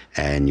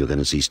 And you're going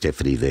to see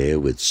Stephanie there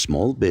with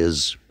Small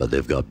Biz, but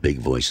they've got big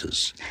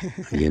voices,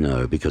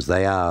 because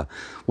they are,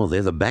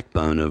 they're the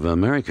backbone of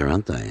America,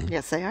 aren't they?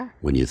 Yes, they are.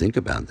 When you think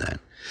about that.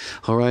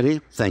 All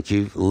righty. Thank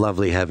you.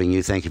 Lovely having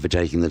you. Thank you for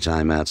taking the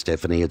time out,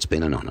 Stephanie. It's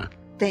been an honor.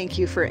 Thank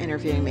you for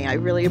interviewing me. I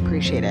really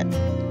appreciate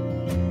it.